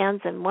have our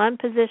hands in one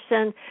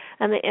position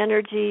and the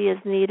energy is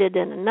needed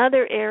in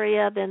another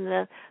area, then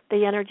the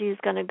energy is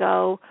going to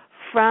go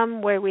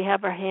from where we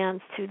have our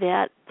hands to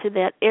that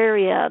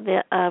area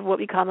of what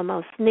we call the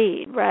most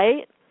need,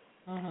 right?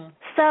 Mm-hmm.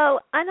 So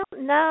I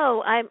don't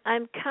know.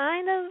 I'm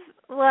kind of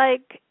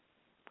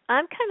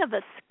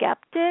a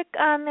skeptic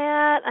on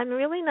that. I'm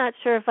really not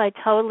sure if I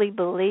totally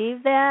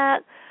believe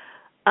that.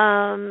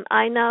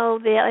 I know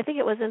that, I think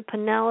it was in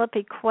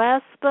Penelope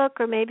Quest's book,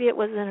 or maybe it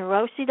was in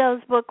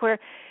Hiroshido's book, where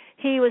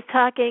he was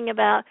talking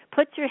about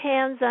put your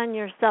hands on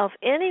yourself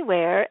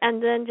anywhere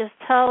and then just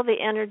tell the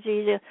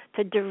energy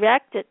to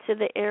direct it to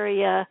the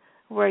area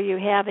where you're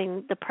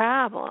having the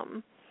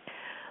problem.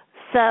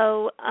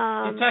 So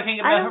you're talking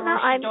about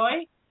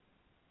Hiroshi-doi?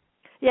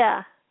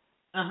 Yeah.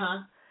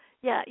 Uh-huh.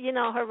 Yeah,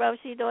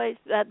 Hiroshi Doi's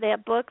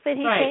that book that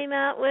he came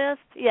out with.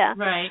 Yeah.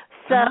 Right.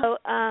 So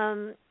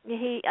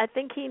I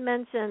think he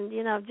mentioned,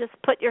 just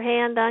put your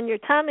hand on your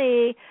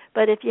tummy,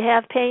 but if you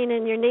have pain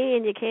in your knee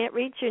and you can't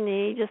reach your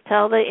knee, just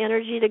tell the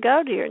energy to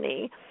go to your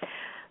knee.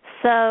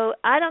 So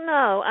I don't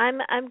know. I'm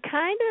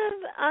kind of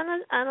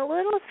on a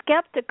little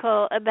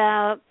skeptical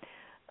about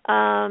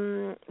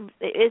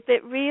if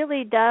it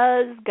really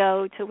does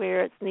go to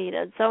where it's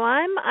needed. So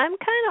I'm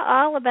kind of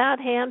all about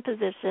hand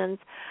positions.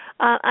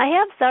 I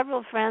have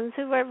several friends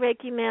who are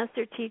Reiki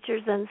master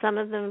teachers, and some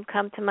of them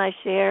come to my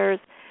shares.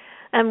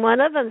 And one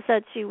of them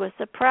said she was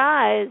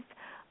surprised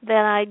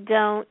that I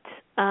don't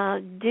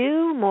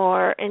do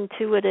more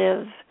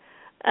intuitive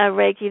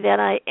Reiki,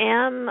 that I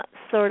am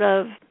sort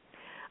of,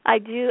 I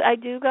do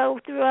go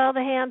through all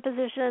the hand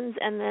positions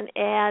and then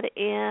add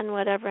in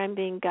whatever I'm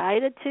being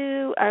guided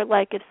to, or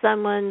like if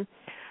someone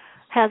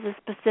has a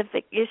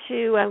specific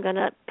issue, I'm going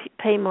to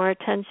pay more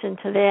attention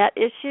to that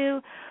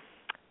issue.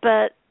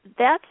 But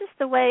that's just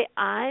the way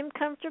I'm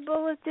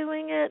comfortable with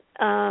doing it.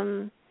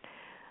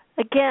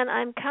 Again,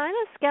 I'm kind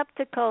of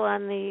skeptical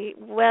on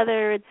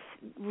whether it's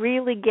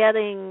really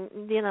getting,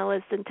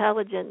 this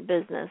intelligent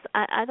business.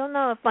 I don't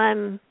know if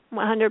I'm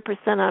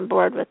 100% on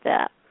board with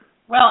that.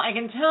 Well, I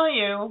can tell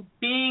you,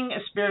 being a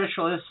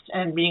spiritualist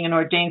and being an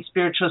ordained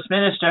spiritualist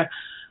minister,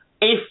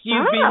 if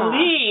you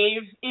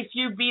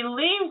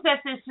believe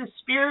that this is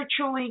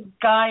spiritually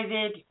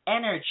guided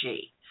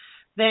energy,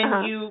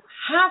 then you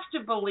have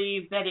to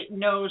believe that it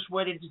knows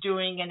what it's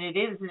doing and it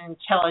is an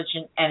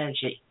intelligent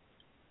energy.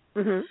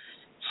 Mm-hmm.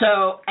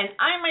 So, and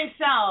I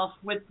myself,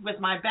 with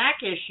my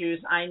back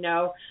issues, I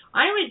know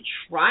I would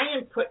try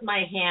and put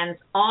my hands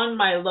on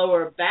my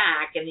lower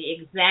back in the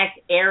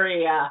exact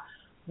area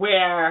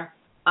where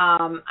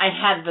I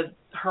had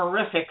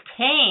horrific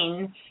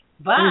pain,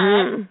 but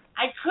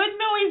I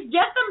couldn't always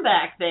get them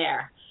back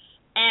there.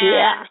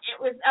 And it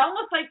was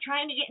almost like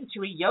trying to get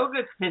into a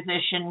yoga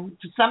position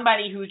for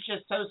somebody who's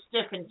just so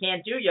stiff and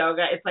can't do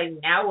yoga. It's like,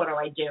 now what do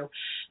I do?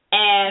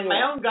 And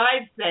my own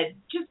guide said,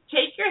 just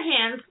take your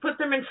hands, put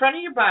them in front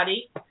of your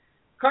body,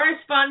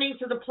 corresponding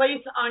to the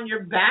place on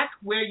your back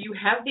where you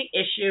have the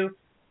issue,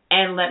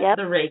 and let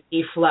the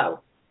Reiki flow.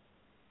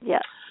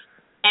 Yeah.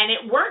 And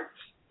it worked.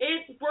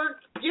 It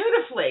worked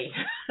beautifully.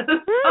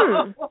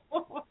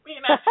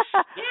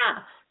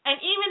 And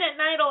even at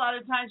night, a lot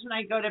of times when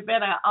I go to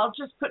bed, I'll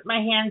just put my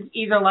hands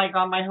either like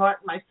on my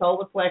heart, my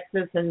solar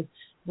plexus, and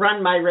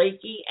run my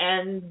Reiki,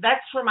 and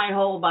that's for my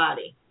whole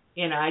body.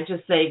 I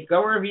just say,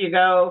 go wherever you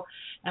go.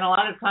 And a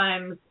lot of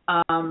times,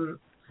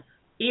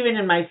 even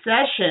in my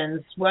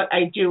sessions, what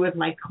I do with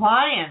my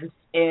clients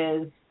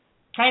is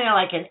kind of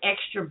like an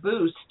extra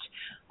boost.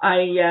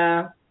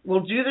 I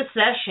will do the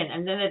session,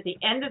 and then at the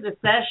end of the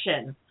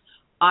session,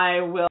 I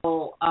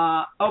will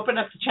open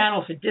up the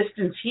channel for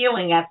distance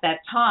healing at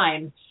that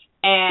time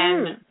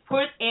and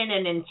put in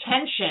an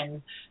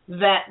intention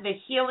that the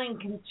healing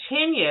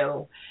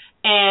continue.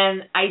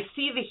 And I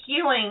see the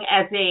healing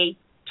as a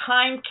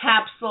time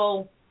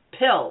capsule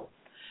pill,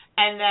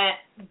 and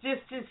that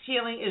distance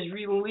healing is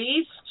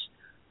released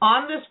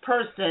on this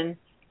person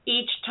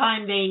each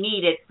time they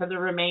need it for the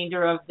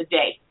remainder of the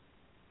day.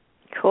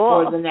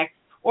 Cool.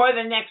 Or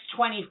the next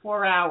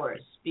 24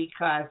 hours,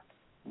 because,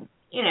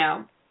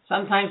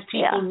 sometimes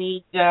people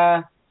need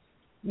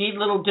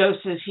little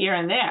doses here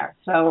and there.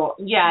 So,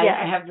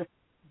 I have this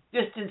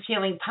distance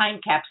healing time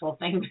capsule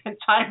thing,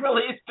 time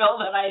release pill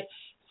that I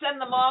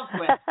send them off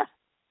with.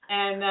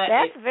 And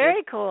that's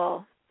very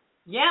cool.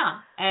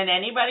 Yeah, and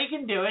anybody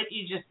can do it.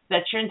 You just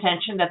set your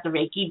intention that the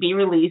Reiki be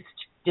released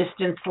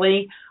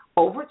distantly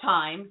over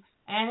time,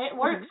 and it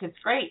works. It's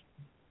great.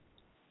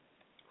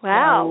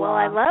 Wow, well,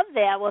 I love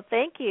that. Well,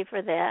 thank you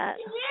for that.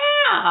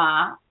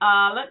 Yeah.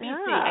 Let me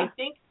see. I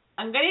think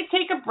I'm going to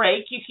take a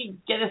break. You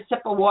can get a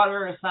sip of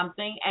water or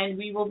something, and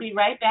we will be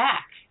right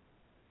back.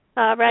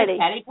 All righty.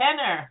 Patty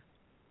Penner.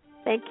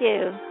 Thank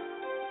you.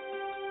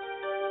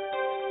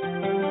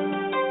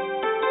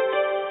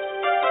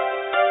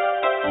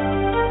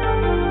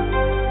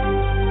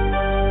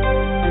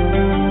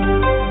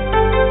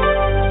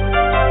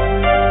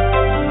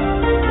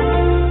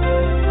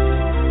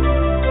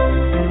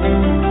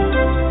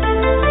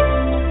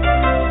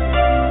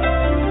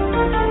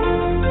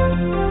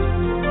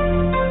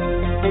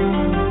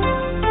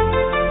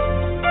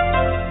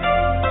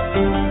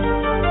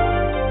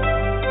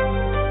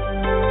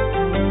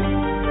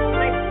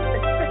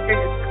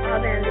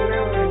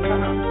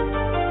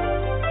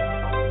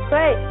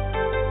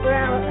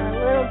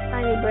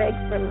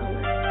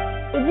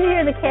 Did you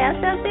hear the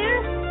cats out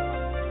there?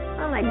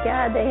 Oh my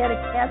God, they had a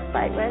cat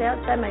fight right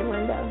outside my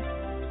window.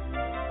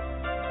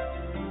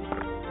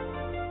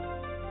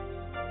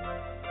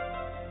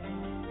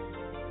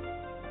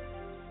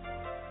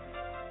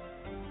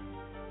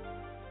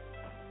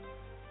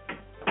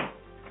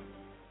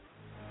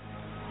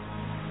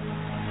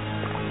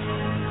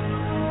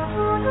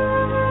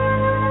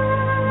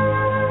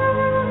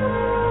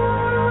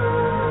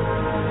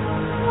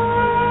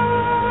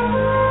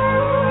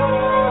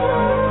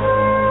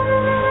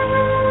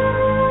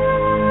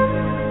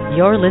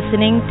 You're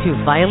listening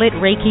to Violet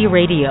Reiki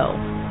Radio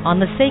on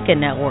the Seika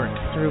Network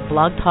through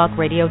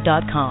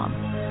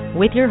blogtalkradio.com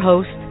with your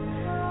host,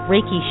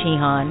 Reiki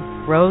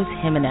Shihan Rose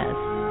Jimenez,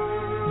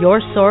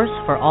 your source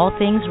for all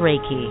things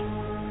Reiki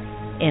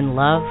in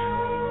love,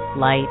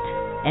 light,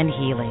 and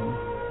healing.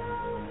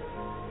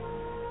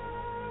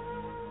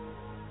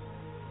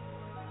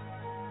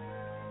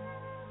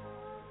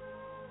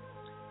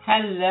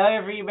 Hello,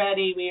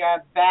 everybody. We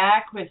are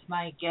back with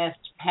my guest,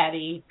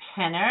 Patty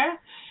Penner,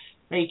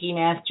 Reiki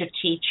Master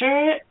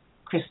Teacher,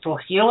 Crystal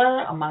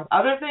Healer, among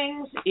other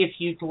things. If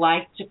you'd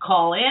like to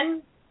call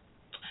in,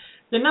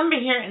 the number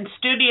here in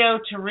studio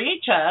to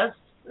reach us,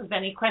 with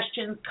any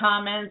questions,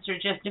 comments, or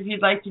just if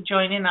you'd like to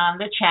join in on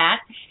the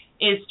chat,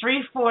 is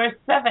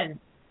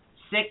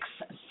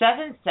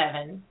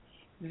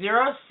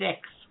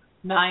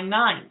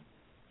 347-677-0699.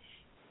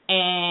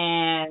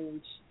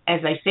 And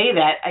as I say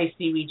that, I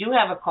see we do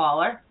have a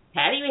caller.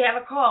 Patty, we have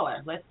a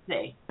caller. Let's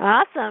see.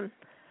 Awesome.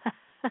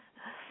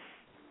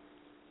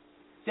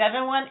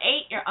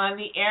 718, you're on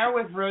the air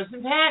with Rose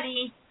and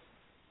Patty.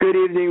 Good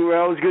evening,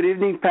 Rose. Good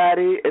evening,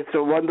 Patty. It's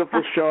a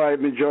wonderful show.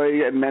 I'm enjoying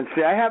it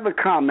immensely. I have a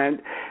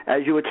comment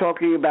as you were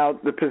talking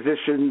about the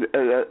position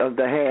of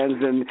the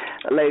hands and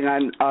laying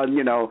on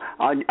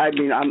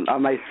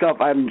myself.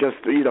 I'm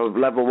just,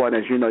 level one,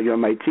 as you know. You're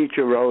my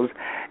teacher, Rose,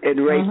 in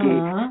Reiki.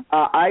 Mm-hmm.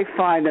 I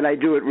find, and I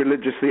do it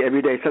religiously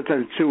every day,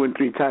 sometimes 2 and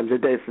 3 times a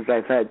day since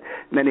I've had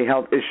many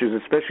health issues,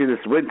 especially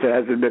this winter.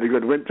 Hasn't been a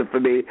good winter for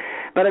me.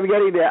 But I'm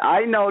getting there.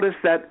 I notice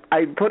that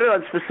I put it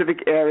on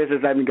specific areas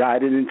as I'm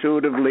guided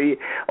intuitively,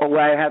 or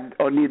where I have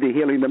or need the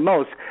healing the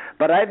most.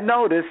 But I've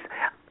noticed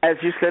as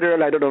you said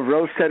earlier, I don't know if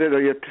Rose said it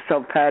or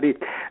yourself, Patty,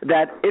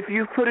 that if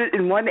you put it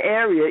in one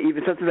area,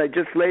 even sometimes I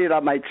just lay it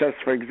on my chest,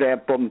 for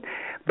example,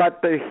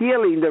 but the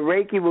healing, the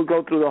Reiki will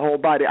go through the whole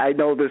body. I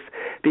know this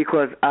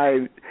because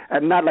I'm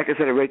not, like I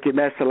said, a Reiki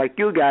master like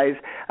you guys.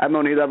 I'm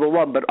only level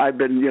 1, but I've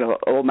been,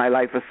 all my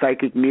life a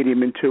psychic,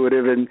 medium,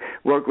 intuitive, and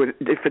work with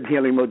different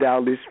healing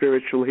modalities,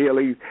 spiritual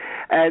healing.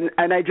 And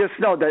I just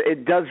know that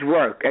it does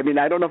work. I mean,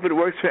 I don't know if it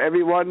works for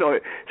everyone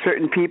or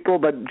certain people,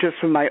 but just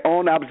from my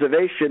own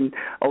observation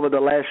over the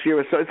last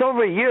year or so, it's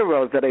over a year,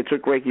 Rose, that I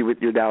took Reiki with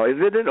you now,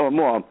 isn't it, or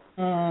more?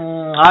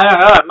 I don't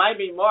know. It might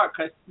be more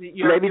because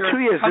maybe 2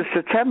 years this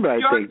September, I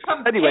think. Your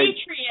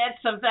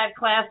compatriots of that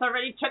class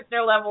already took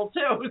their level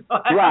 2.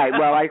 Right.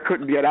 Well, I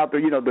couldn't get out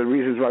there. The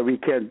reasons why we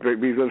can't.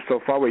 We live so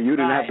far away. You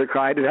didn't have the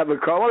car. I didn't have the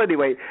car. Well,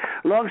 anyway,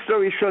 long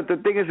story short, the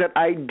thing is that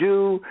I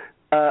do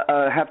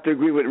have to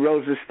agree with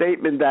Rose's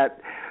statement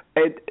that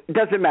it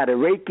doesn't matter.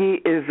 Reiki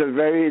is a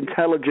very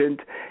intelligent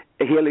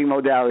healing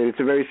modality. It's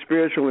a very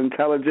spiritual,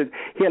 intelligent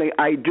healing.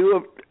 I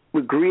do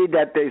agree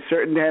that there's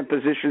certain hand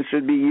positions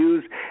should be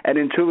used and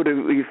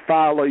intuitively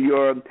follow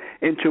your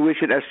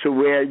intuition as to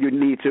where you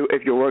need to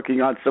if you're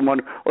working on someone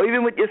or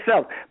even with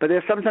yourself. But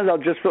there's sometimes I'll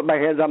just put my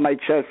hands on my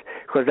chest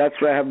because that's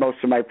where I have most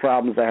of my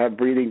problems. I have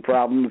breathing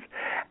problems.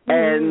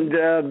 And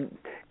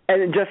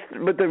just,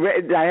 but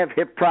I have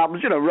hip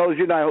problems. Rose,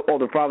 you know all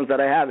the problems that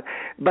I have.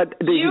 But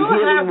the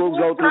healing will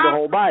go through the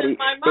whole body.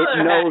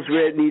 It knows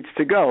where it needs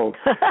to go.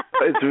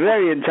 It's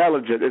very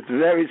intelligent. It's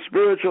very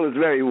spiritual. It's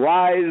very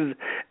wise.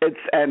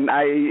 And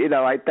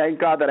I thank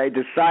God that I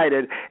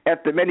decided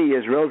after many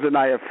years. Rose and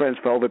I are friends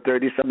for over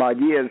 30 some odd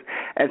years.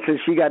 And since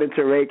she got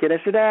into Reiki, and I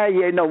said,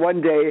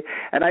 one day.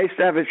 And I used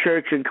to have a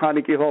church in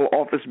Carnegie Hall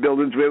office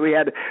buildings where we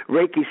had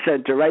Reiki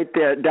Center right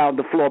there down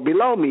the floor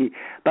below me.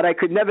 But I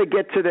could never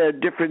get to the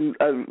different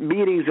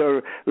meetings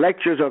or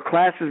lectures or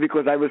classes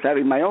because I was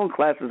having my own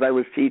classes I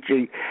was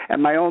teaching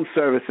and my own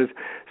services.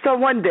 So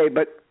one day,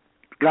 but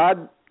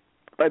God,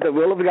 by the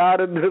will of God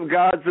and the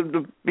gods of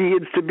the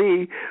beings to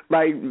be,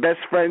 my best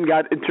friend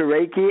got into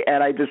Reiki,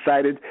 and I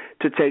decided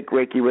to take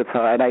Reiki with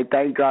her, and I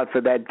thank God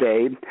for that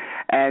day.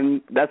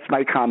 And that's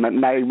my comment.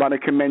 And I want to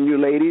commend you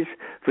ladies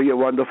for your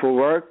wonderful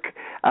work.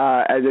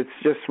 And it's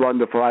just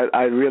wonderful.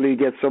 I really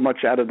get so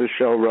much out of the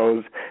show,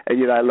 Rose.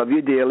 And, I love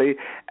you dearly.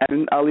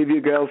 And I'll leave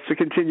you girls to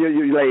continue,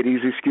 you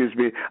ladies, excuse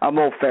me. I'm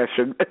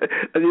old-fashioned.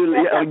 You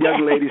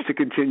young ladies to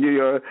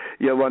continue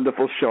your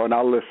wonderful show, and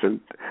I'll listen.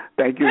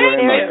 Thank you very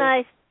much. Very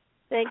nice.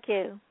 Thank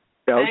you.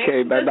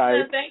 Okay,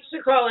 bye-bye. Thanks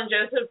for calling,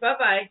 Joseph.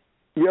 Bye-bye.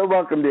 You're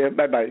welcome, dear.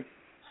 Bye-bye.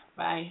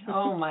 Bye.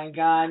 Oh, my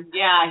God.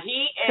 Yeah,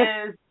 he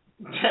is.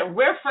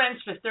 We're friends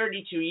for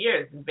 32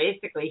 years. And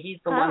basically, he's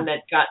the one that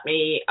got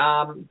me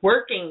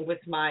working with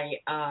my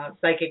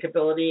psychic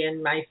ability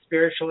and my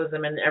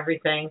spiritualism and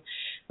everything.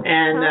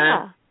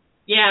 And,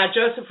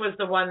 Joseph was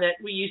the one that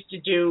we used to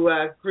do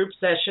group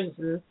sessions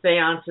and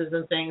seances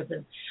and things.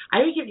 And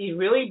I would get these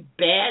really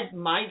bad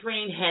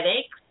migraine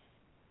headaches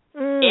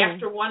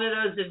after one of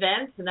those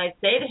events. And I'd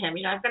say to him,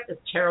 I've got this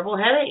terrible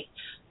headache.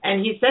 And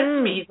he said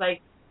to me, he's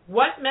like,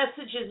 what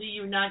messages are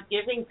you not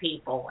giving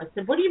people? I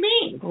said, what do you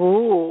mean?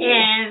 Ooh.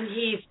 And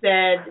he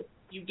said,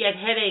 you get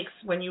headaches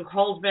when you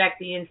hold back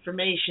the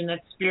information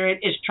that Spirit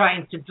is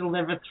trying to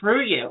deliver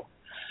through you.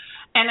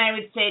 And I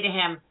would say to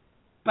him,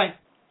 but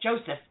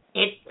Joseph,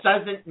 it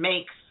doesn't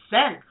make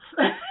sense.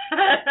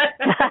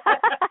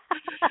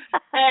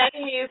 And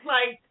he's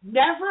like,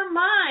 never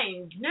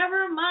mind.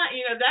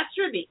 That's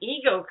where the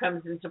ego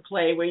comes into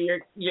play, where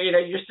you're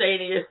saying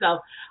to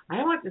yourself, I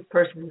don't want this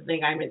person to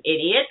think I'm an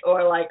idiot,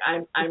 or like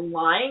I'm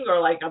lying, or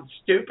like I'm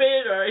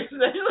stupid, or a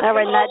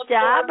nut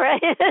job,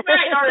 right?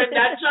 Right, or a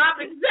nut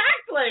job,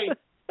 exactly.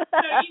 So,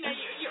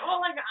 you're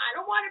all like, I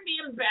don't want to be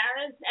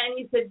embarrassed. And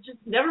he said, just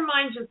never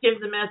mind, just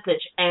give the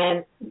message.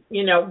 And,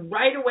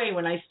 right away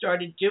when I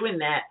started doing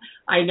that,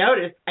 I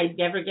noticed I'd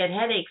never get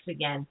headaches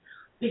again.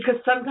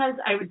 Because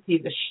sometimes I would see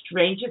the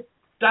strangest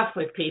stuff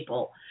with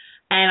people.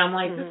 And I'm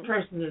like, this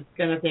person is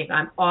going to think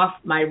I'm off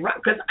my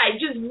run. Because I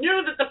just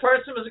knew that the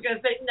person was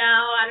going to say, no,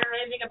 I don't know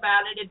anything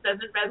about it. It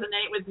doesn't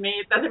resonate with me.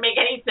 It doesn't make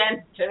any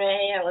sense to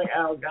me. I'm like,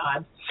 oh,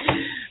 God.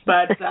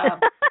 But,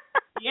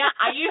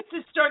 I used to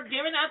start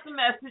giving out the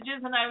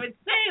messages. And I would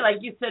say,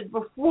 like you said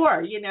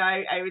before,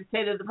 I would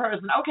say to the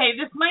person, okay,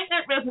 this might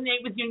not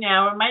resonate with you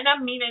now. It might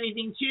not mean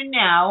anything to you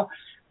now.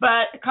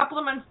 But a couple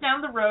of months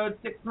down the road,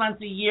 6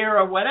 months, a year,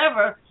 or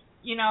whatever,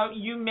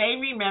 you may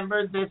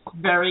remember this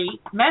very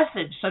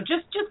message. So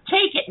just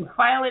take it and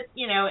file it,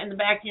 in the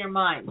back of your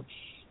mind.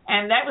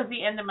 And that was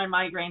the end of my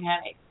migraine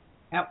headache.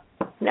 Yep.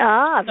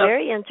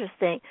 Very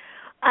interesting.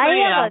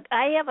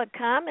 I have a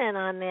comment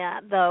on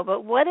that, though.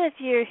 But what if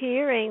you're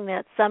hearing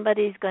that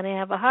somebody's going to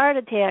have a heart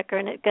attack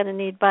or going to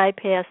need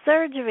bypass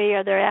surgery, or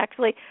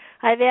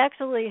I've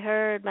actually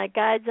heard, my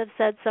guides have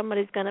said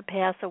somebody's going to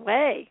pass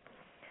away.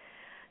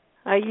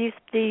 Do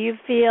you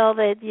feel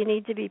that you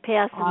need to be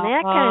passing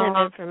that kind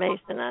of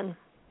information on?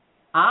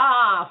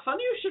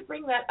 Funny you should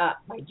bring that up,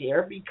 my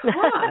dear, because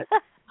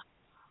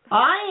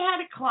I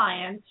had a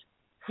client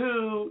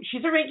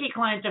she's a Reiki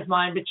client of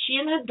mine, but she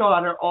and her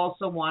daughter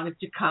also wanted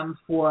to come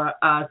for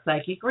a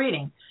psychic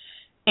reading.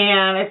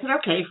 And I said,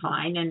 okay,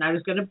 fine. And I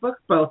was going to book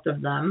both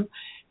of them.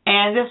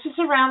 And this is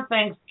around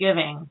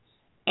Thanksgiving.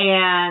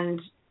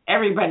 And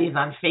everybody's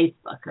on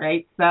Facebook,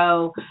 right?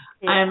 So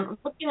I'm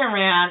looking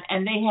around,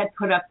 and they had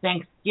put up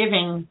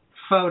Thanksgiving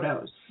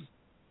photos.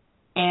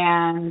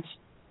 And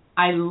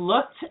I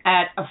looked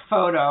at a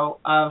photo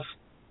of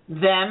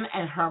them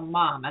and her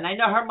mom. And I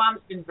know her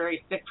mom's been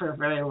very sick for a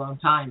very long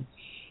time.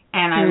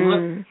 And I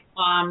looked at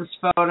Mom's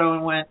photo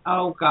and went,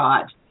 oh,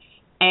 God.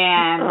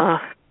 And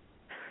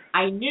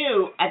I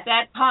knew at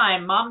that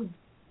time Mom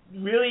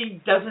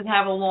really doesn't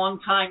have a long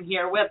time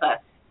here with us.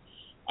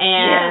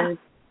 And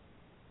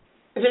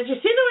did you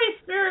see the way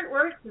Spirit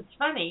works? It's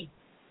funny.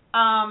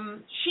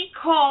 She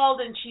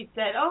called and she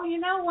said, oh, you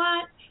know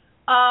what?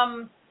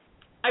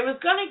 I was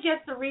going to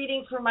get the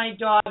reading for my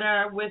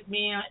daughter with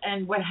me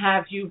and what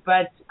have you,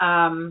 but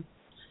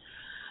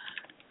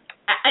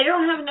I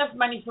don't have enough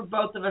money for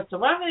both of us. So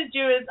what I'm going to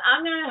do is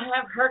I'm going to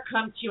have her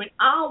come to you, and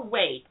I'll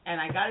wait. And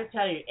I got to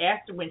tell you,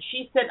 after when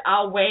she said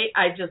I'll wait,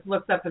 I just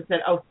looked up and said,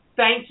 oh,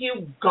 thank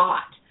you,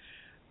 God.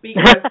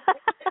 Because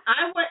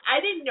I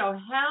didn't know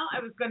how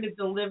I was going to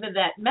deliver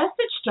that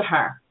message to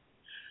her.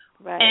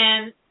 Right.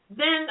 And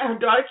then her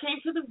daughter came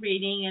for the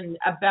reading, and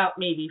about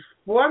maybe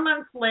 4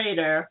 months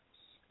later,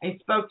 I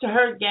spoke to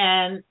her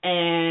again,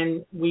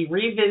 and we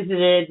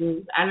revisited,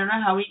 and I don't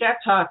know how we got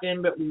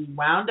talking, but we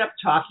wound up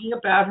talking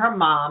about her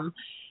mom,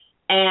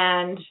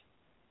 and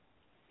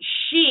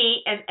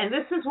she, and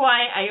this is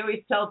why I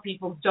always tell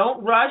people,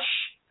 don't rush,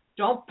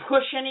 don't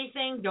push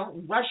anything,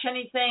 don't rush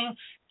anything,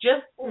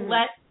 just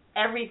let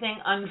everything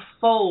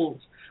unfold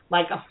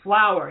like a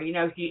flower. You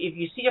know, if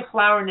you see a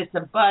flower and it's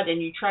a bud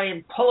and you try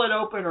and pull it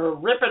open or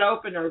rip it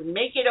open or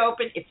make it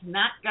open, it's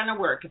not going to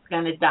work. It's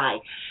going to die.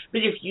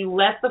 But if you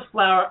let the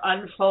flower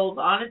unfold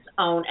on its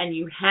own and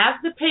you have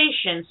the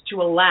patience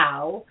to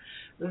allow,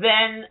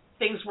 then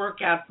things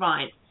work out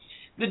fine.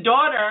 The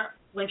daughter,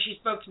 when she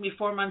spoke to me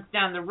 4 months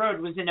down the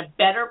road, was in a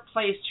better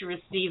place to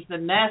receive the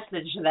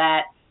message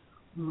that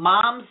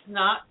Mom's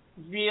not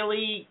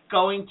really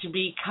going to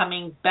be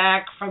coming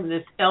back from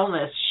this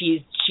illness.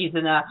 She's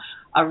in a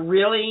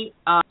really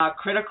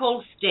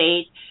critical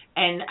state,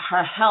 and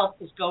her health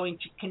is going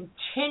to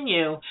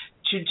continue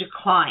to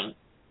decline.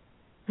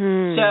 So,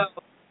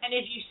 and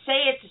if you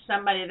say it to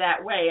somebody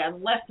that way,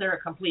 unless they're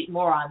a complete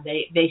moron,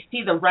 they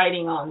see the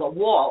writing on the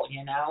wall,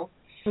 you know.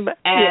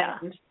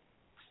 And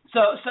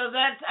so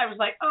that's, I was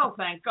like, oh,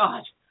 thank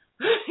God.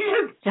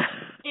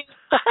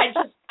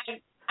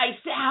 I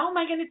said, how am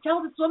I going to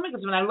tell this woman?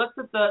 Because when I looked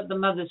at the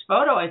mother's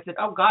photo, I said,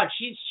 oh, God,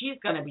 she's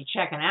going to be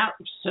checking out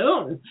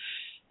soon.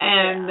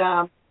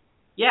 And,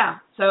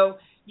 so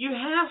you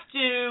have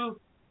to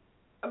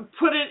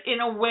put it in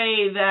a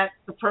way that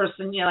the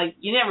person, you know, like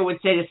you never would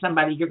say to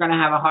somebody, you're going to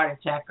have a heart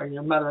attack, or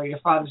your mother or your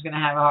father's going to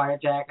have a heart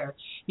attack. Or,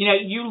 you know,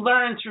 you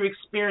learn through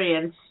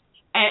experience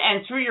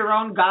and through your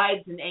own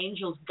guides and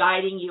angels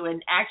guiding you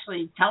and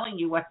actually telling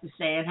you what to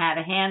say and how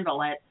to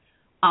handle it,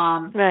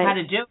 how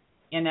to do it,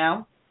 you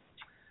know.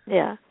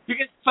 Yeah.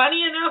 Because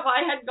funny enough,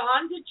 I had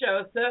gone to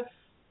Joseph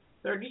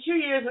 32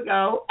 years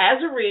ago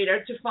as a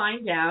reader to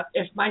find out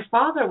if my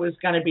father was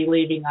going to be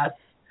leaving us,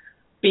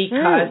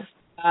 because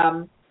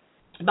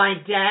my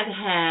dad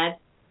had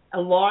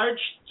a large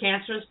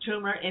cancerous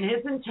tumor in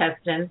his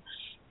intestine,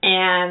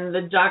 and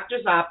the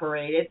doctors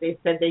operated. They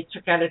said they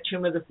took out a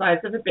tumor the size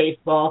of a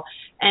baseball,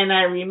 and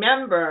I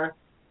remember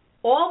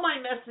all my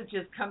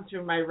messages come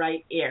through my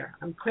right ear.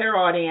 I'm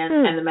clairaudient,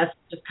 and the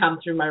messages come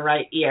through my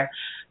right ear.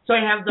 So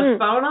I have the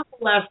phone on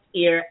the left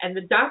ear, and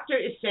the doctor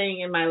is saying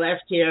in my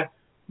left ear,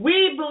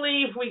 we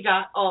believe we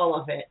got all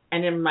of it.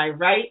 And in my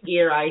right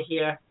ear, I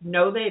hear,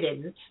 no, they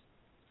didn't.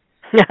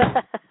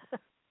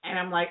 And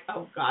I'm like,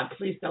 oh, God,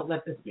 please don't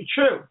let this be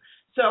true.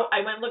 So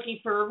I went looking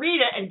for a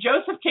reader, and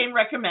Joseph came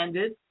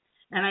recommended,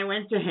 and I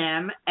went to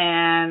him,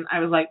 and I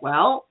was like,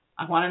 well,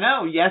 I want to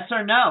know, yes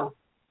or no.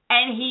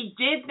 And he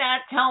did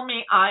not tell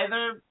me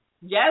either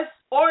yes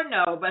or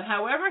no, but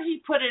however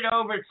he put it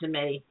over to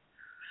me,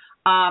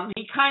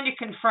 he kind of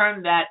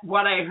confirmed that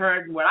what I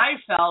heard and what I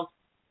felt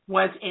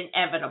was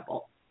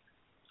inevitable.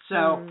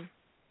 So,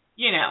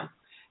 you know,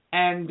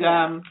 and,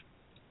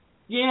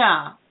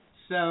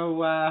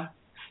 so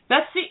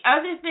that's the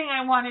other thing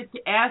I wanted to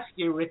ask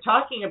you. We're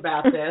talking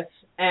about this,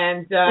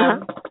 and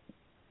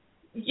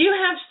you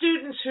have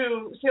students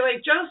who say,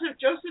 like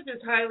Joseph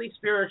is highly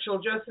spiritual.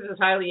 Joseph is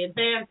highly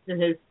advanced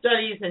in his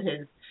studies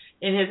and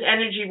in his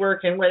energy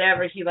work and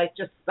whatever. He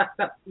just sucks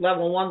up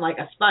level 1 like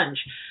a sponge.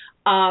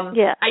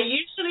 I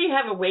usually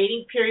have a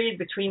waiting period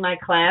between my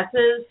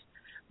classes,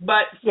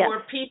 but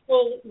for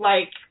people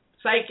like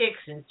psychics,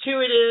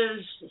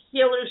 intuitives,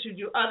 healers who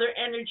do other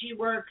energy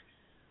work,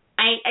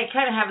 I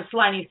kind of have a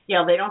sliding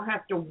scale. They don't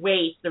have to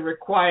wait the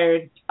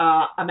required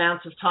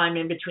amounts of time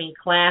in between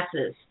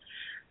classes.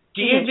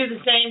 Do you do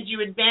the same? Do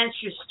you advance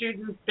your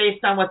students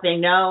based on what they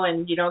know,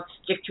 and you don't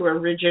stick to a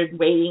rigid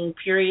waiting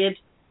period?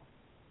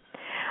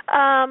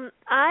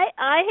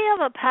 I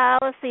have a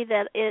policy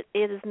that it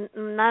is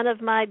none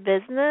of my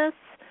business.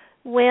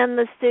 When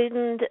the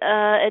student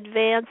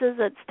advances,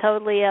 it's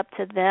totally up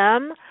to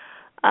them.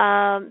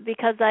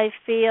 Because I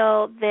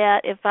feel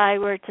that if I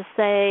were to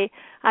say,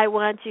 I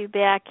want you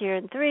back here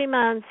in 3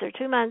 months or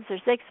 2 months or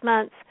 6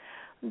 months,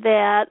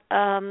 that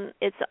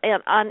it's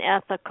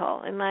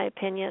unethical, in my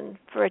opinion,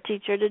 for a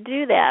teacher to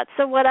do that.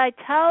 So what I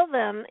tell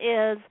them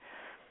is,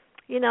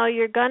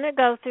 you're going to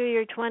go through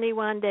your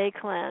 21-day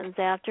cleanse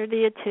after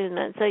the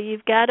attunement. So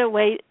you've got to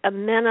wait a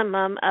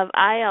minimum of,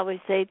 I always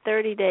say,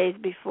 30 days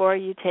before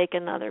you take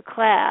another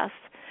class.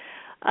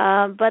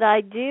 But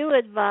I do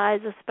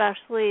advise,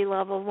 especially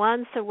level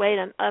 1s, to wait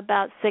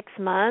about 6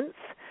 months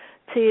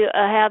to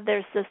have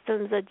their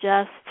systems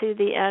adjust to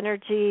the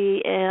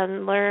energy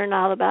and learn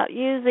all about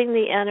using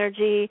the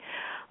energy.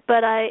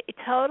 But I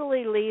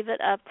totally leave it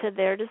up to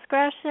their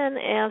discretion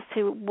as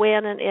to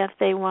when and if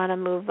they want to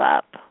move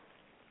up.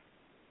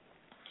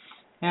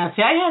 Yeah,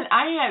 see,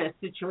 I had a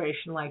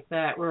situation like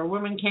that where a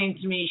woman came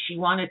to me. She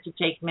wanted to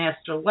take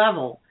master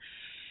level.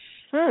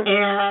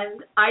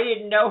 And I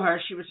didn't know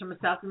her. She was from a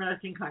South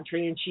American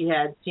country, and she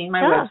had seen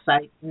my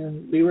website,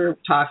 and we were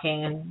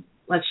talking, and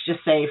let's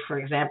just say, for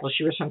example,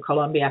 she was from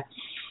Colombia.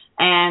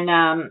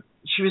 And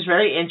she was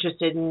very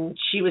interested, and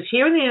she was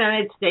here in the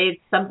United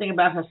States. Something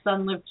about her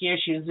son lived here.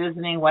 She was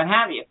visiting, what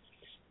have you.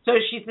 So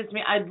she said to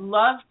me, I'd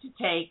love to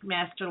take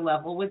master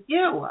level with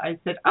you. I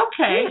said,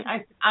 okay.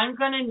 I'm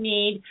going to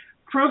need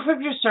proof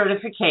of your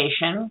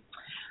certification.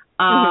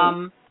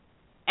 And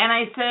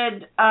I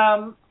said,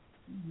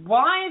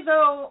 why,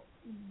 though,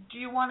 do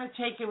you want to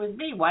take it with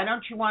me? Why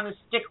don't you want to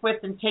stick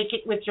with and take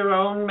it with your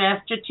own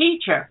master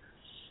teacher?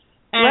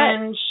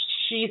 And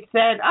she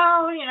said,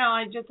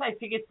 I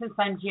figured since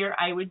I'm here,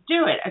 I would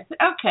do it. I said,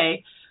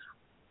 okay,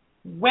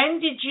 when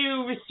did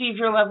you receive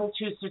your level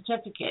 2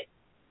 certificate?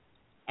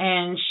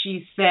 And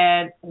she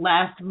said,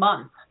 last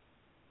month.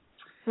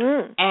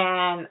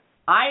 And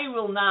I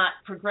will not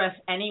progress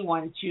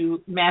anyone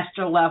to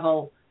master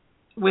level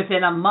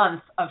within a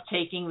month of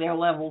taking their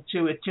level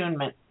 2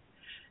 attunement.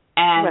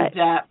 And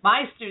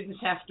my students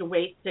have to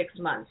wait 6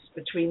 months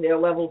between their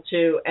level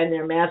 2 and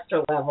their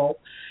master level.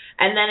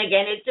 And then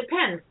again, it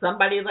depends.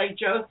 Somebody like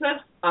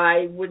Joseph,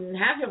 I wouldn't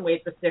have him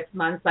wait the 6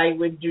 months. I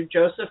would do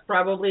Joseph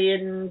probably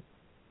in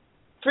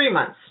 3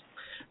 months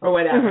or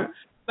whatever.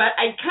 But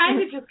I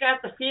kind of just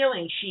got the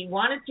feeling she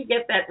wanted to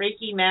get that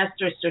Reiki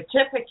Master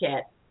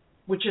certificate,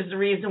 which is the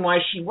reason why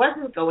she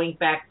wasn't going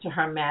back to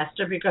her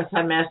master, because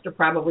her master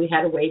probably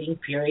had a waiting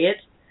period.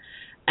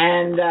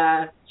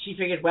 And she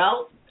figured,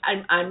 well,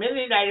 I'm in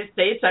the United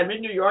States, I'm in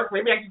New York,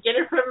 maybe I could get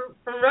it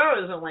from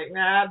Rose. I'm like,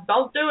 nah,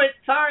 don't do it,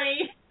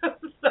 sorry.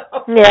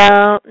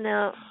 No.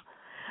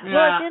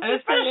 Well, it's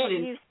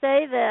interesting that you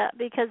say that,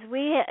 because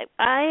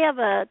I have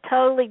a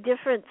totally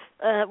different,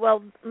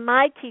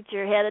 my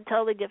teacher had a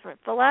totally different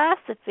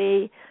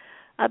philosophy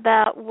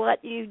about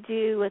what you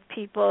do with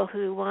people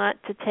who want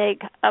to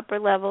take upper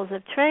levels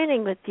of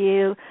training with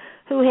you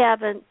who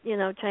haven't,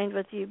 trained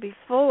with you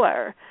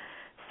before.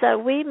 So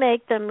we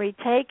make them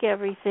retake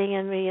everything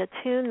and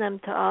reattune them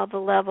to all the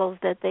levels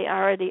that they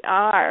already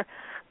are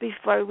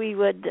before we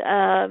would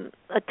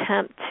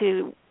attempt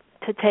to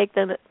take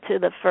them to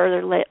the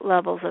further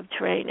levels of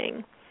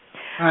training.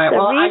 All right.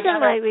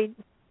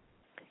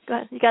 Go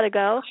ahead. You got to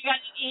go?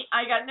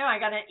 I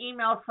got an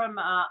email from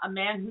a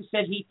man who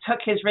said he took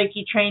his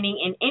Reiki training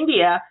in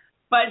India,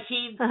 but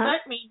he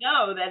let me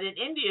know that in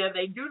India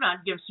they do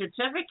not give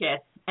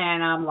certificates.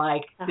 And I'm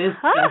like, this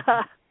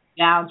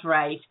sounds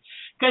right.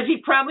 Because he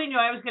probably knew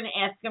I was going to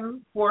ask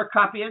him for a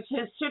copy of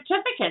his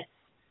certificate.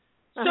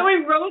 So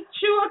I wrote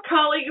to a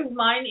colleague of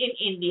mine in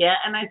India,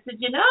 and I said,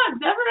 I've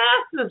never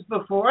asked this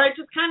before. I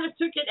just kind of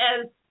took it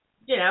as,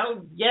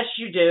 yes,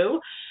 you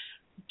do.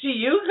 Do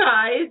you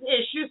guys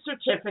issue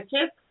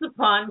certificates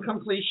upon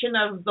completion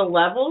of the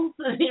levels?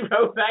 And he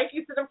wrote back,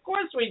 he said, of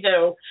course we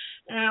do.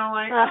 And I'm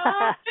like,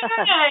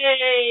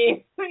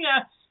 okay.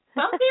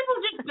 Some people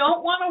just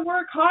don't want to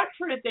work hard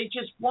for it. They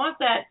just want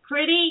that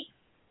pretty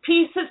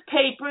piece of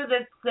paper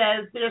that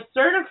says they're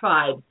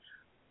certified.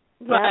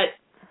 But,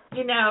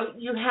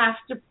 you have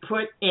to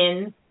put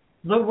in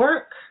the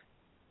work.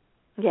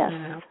 Yes.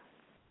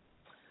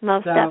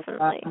 Most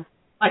definitely.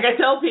 Like I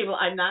tell people,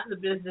 I'm not in the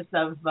business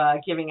of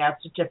giving out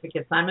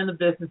certificates. I'm in the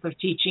business of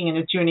teaching and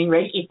attuning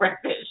Reiki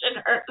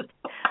practitioners.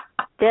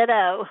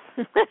 Ditto.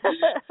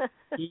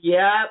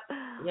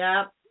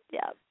 Yep.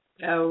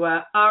 So,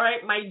 all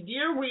right, my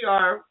dear, we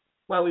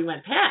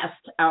went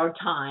past our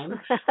time,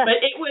 but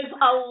it was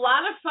a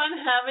lot of fun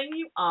having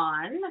you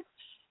on,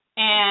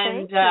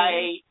 and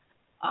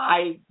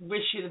I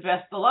wish you the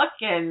best of luck,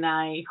 and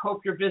I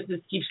hope your business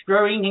keeps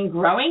growing and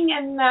growing,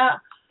 and I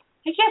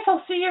guess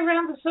I'll see you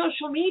around the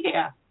social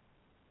media.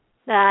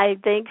 I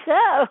think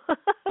so.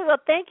 Well,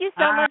 thank you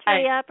so much for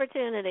the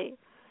opportunity.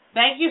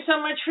 Thank you so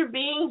much for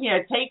being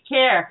here. Take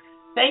care.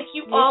 Thank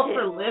you all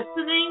for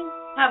listening.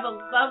 Have a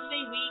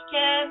lovely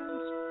weekend,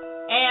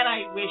 and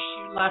I wish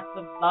you lots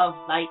of love,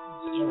 light,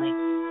 and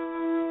healing.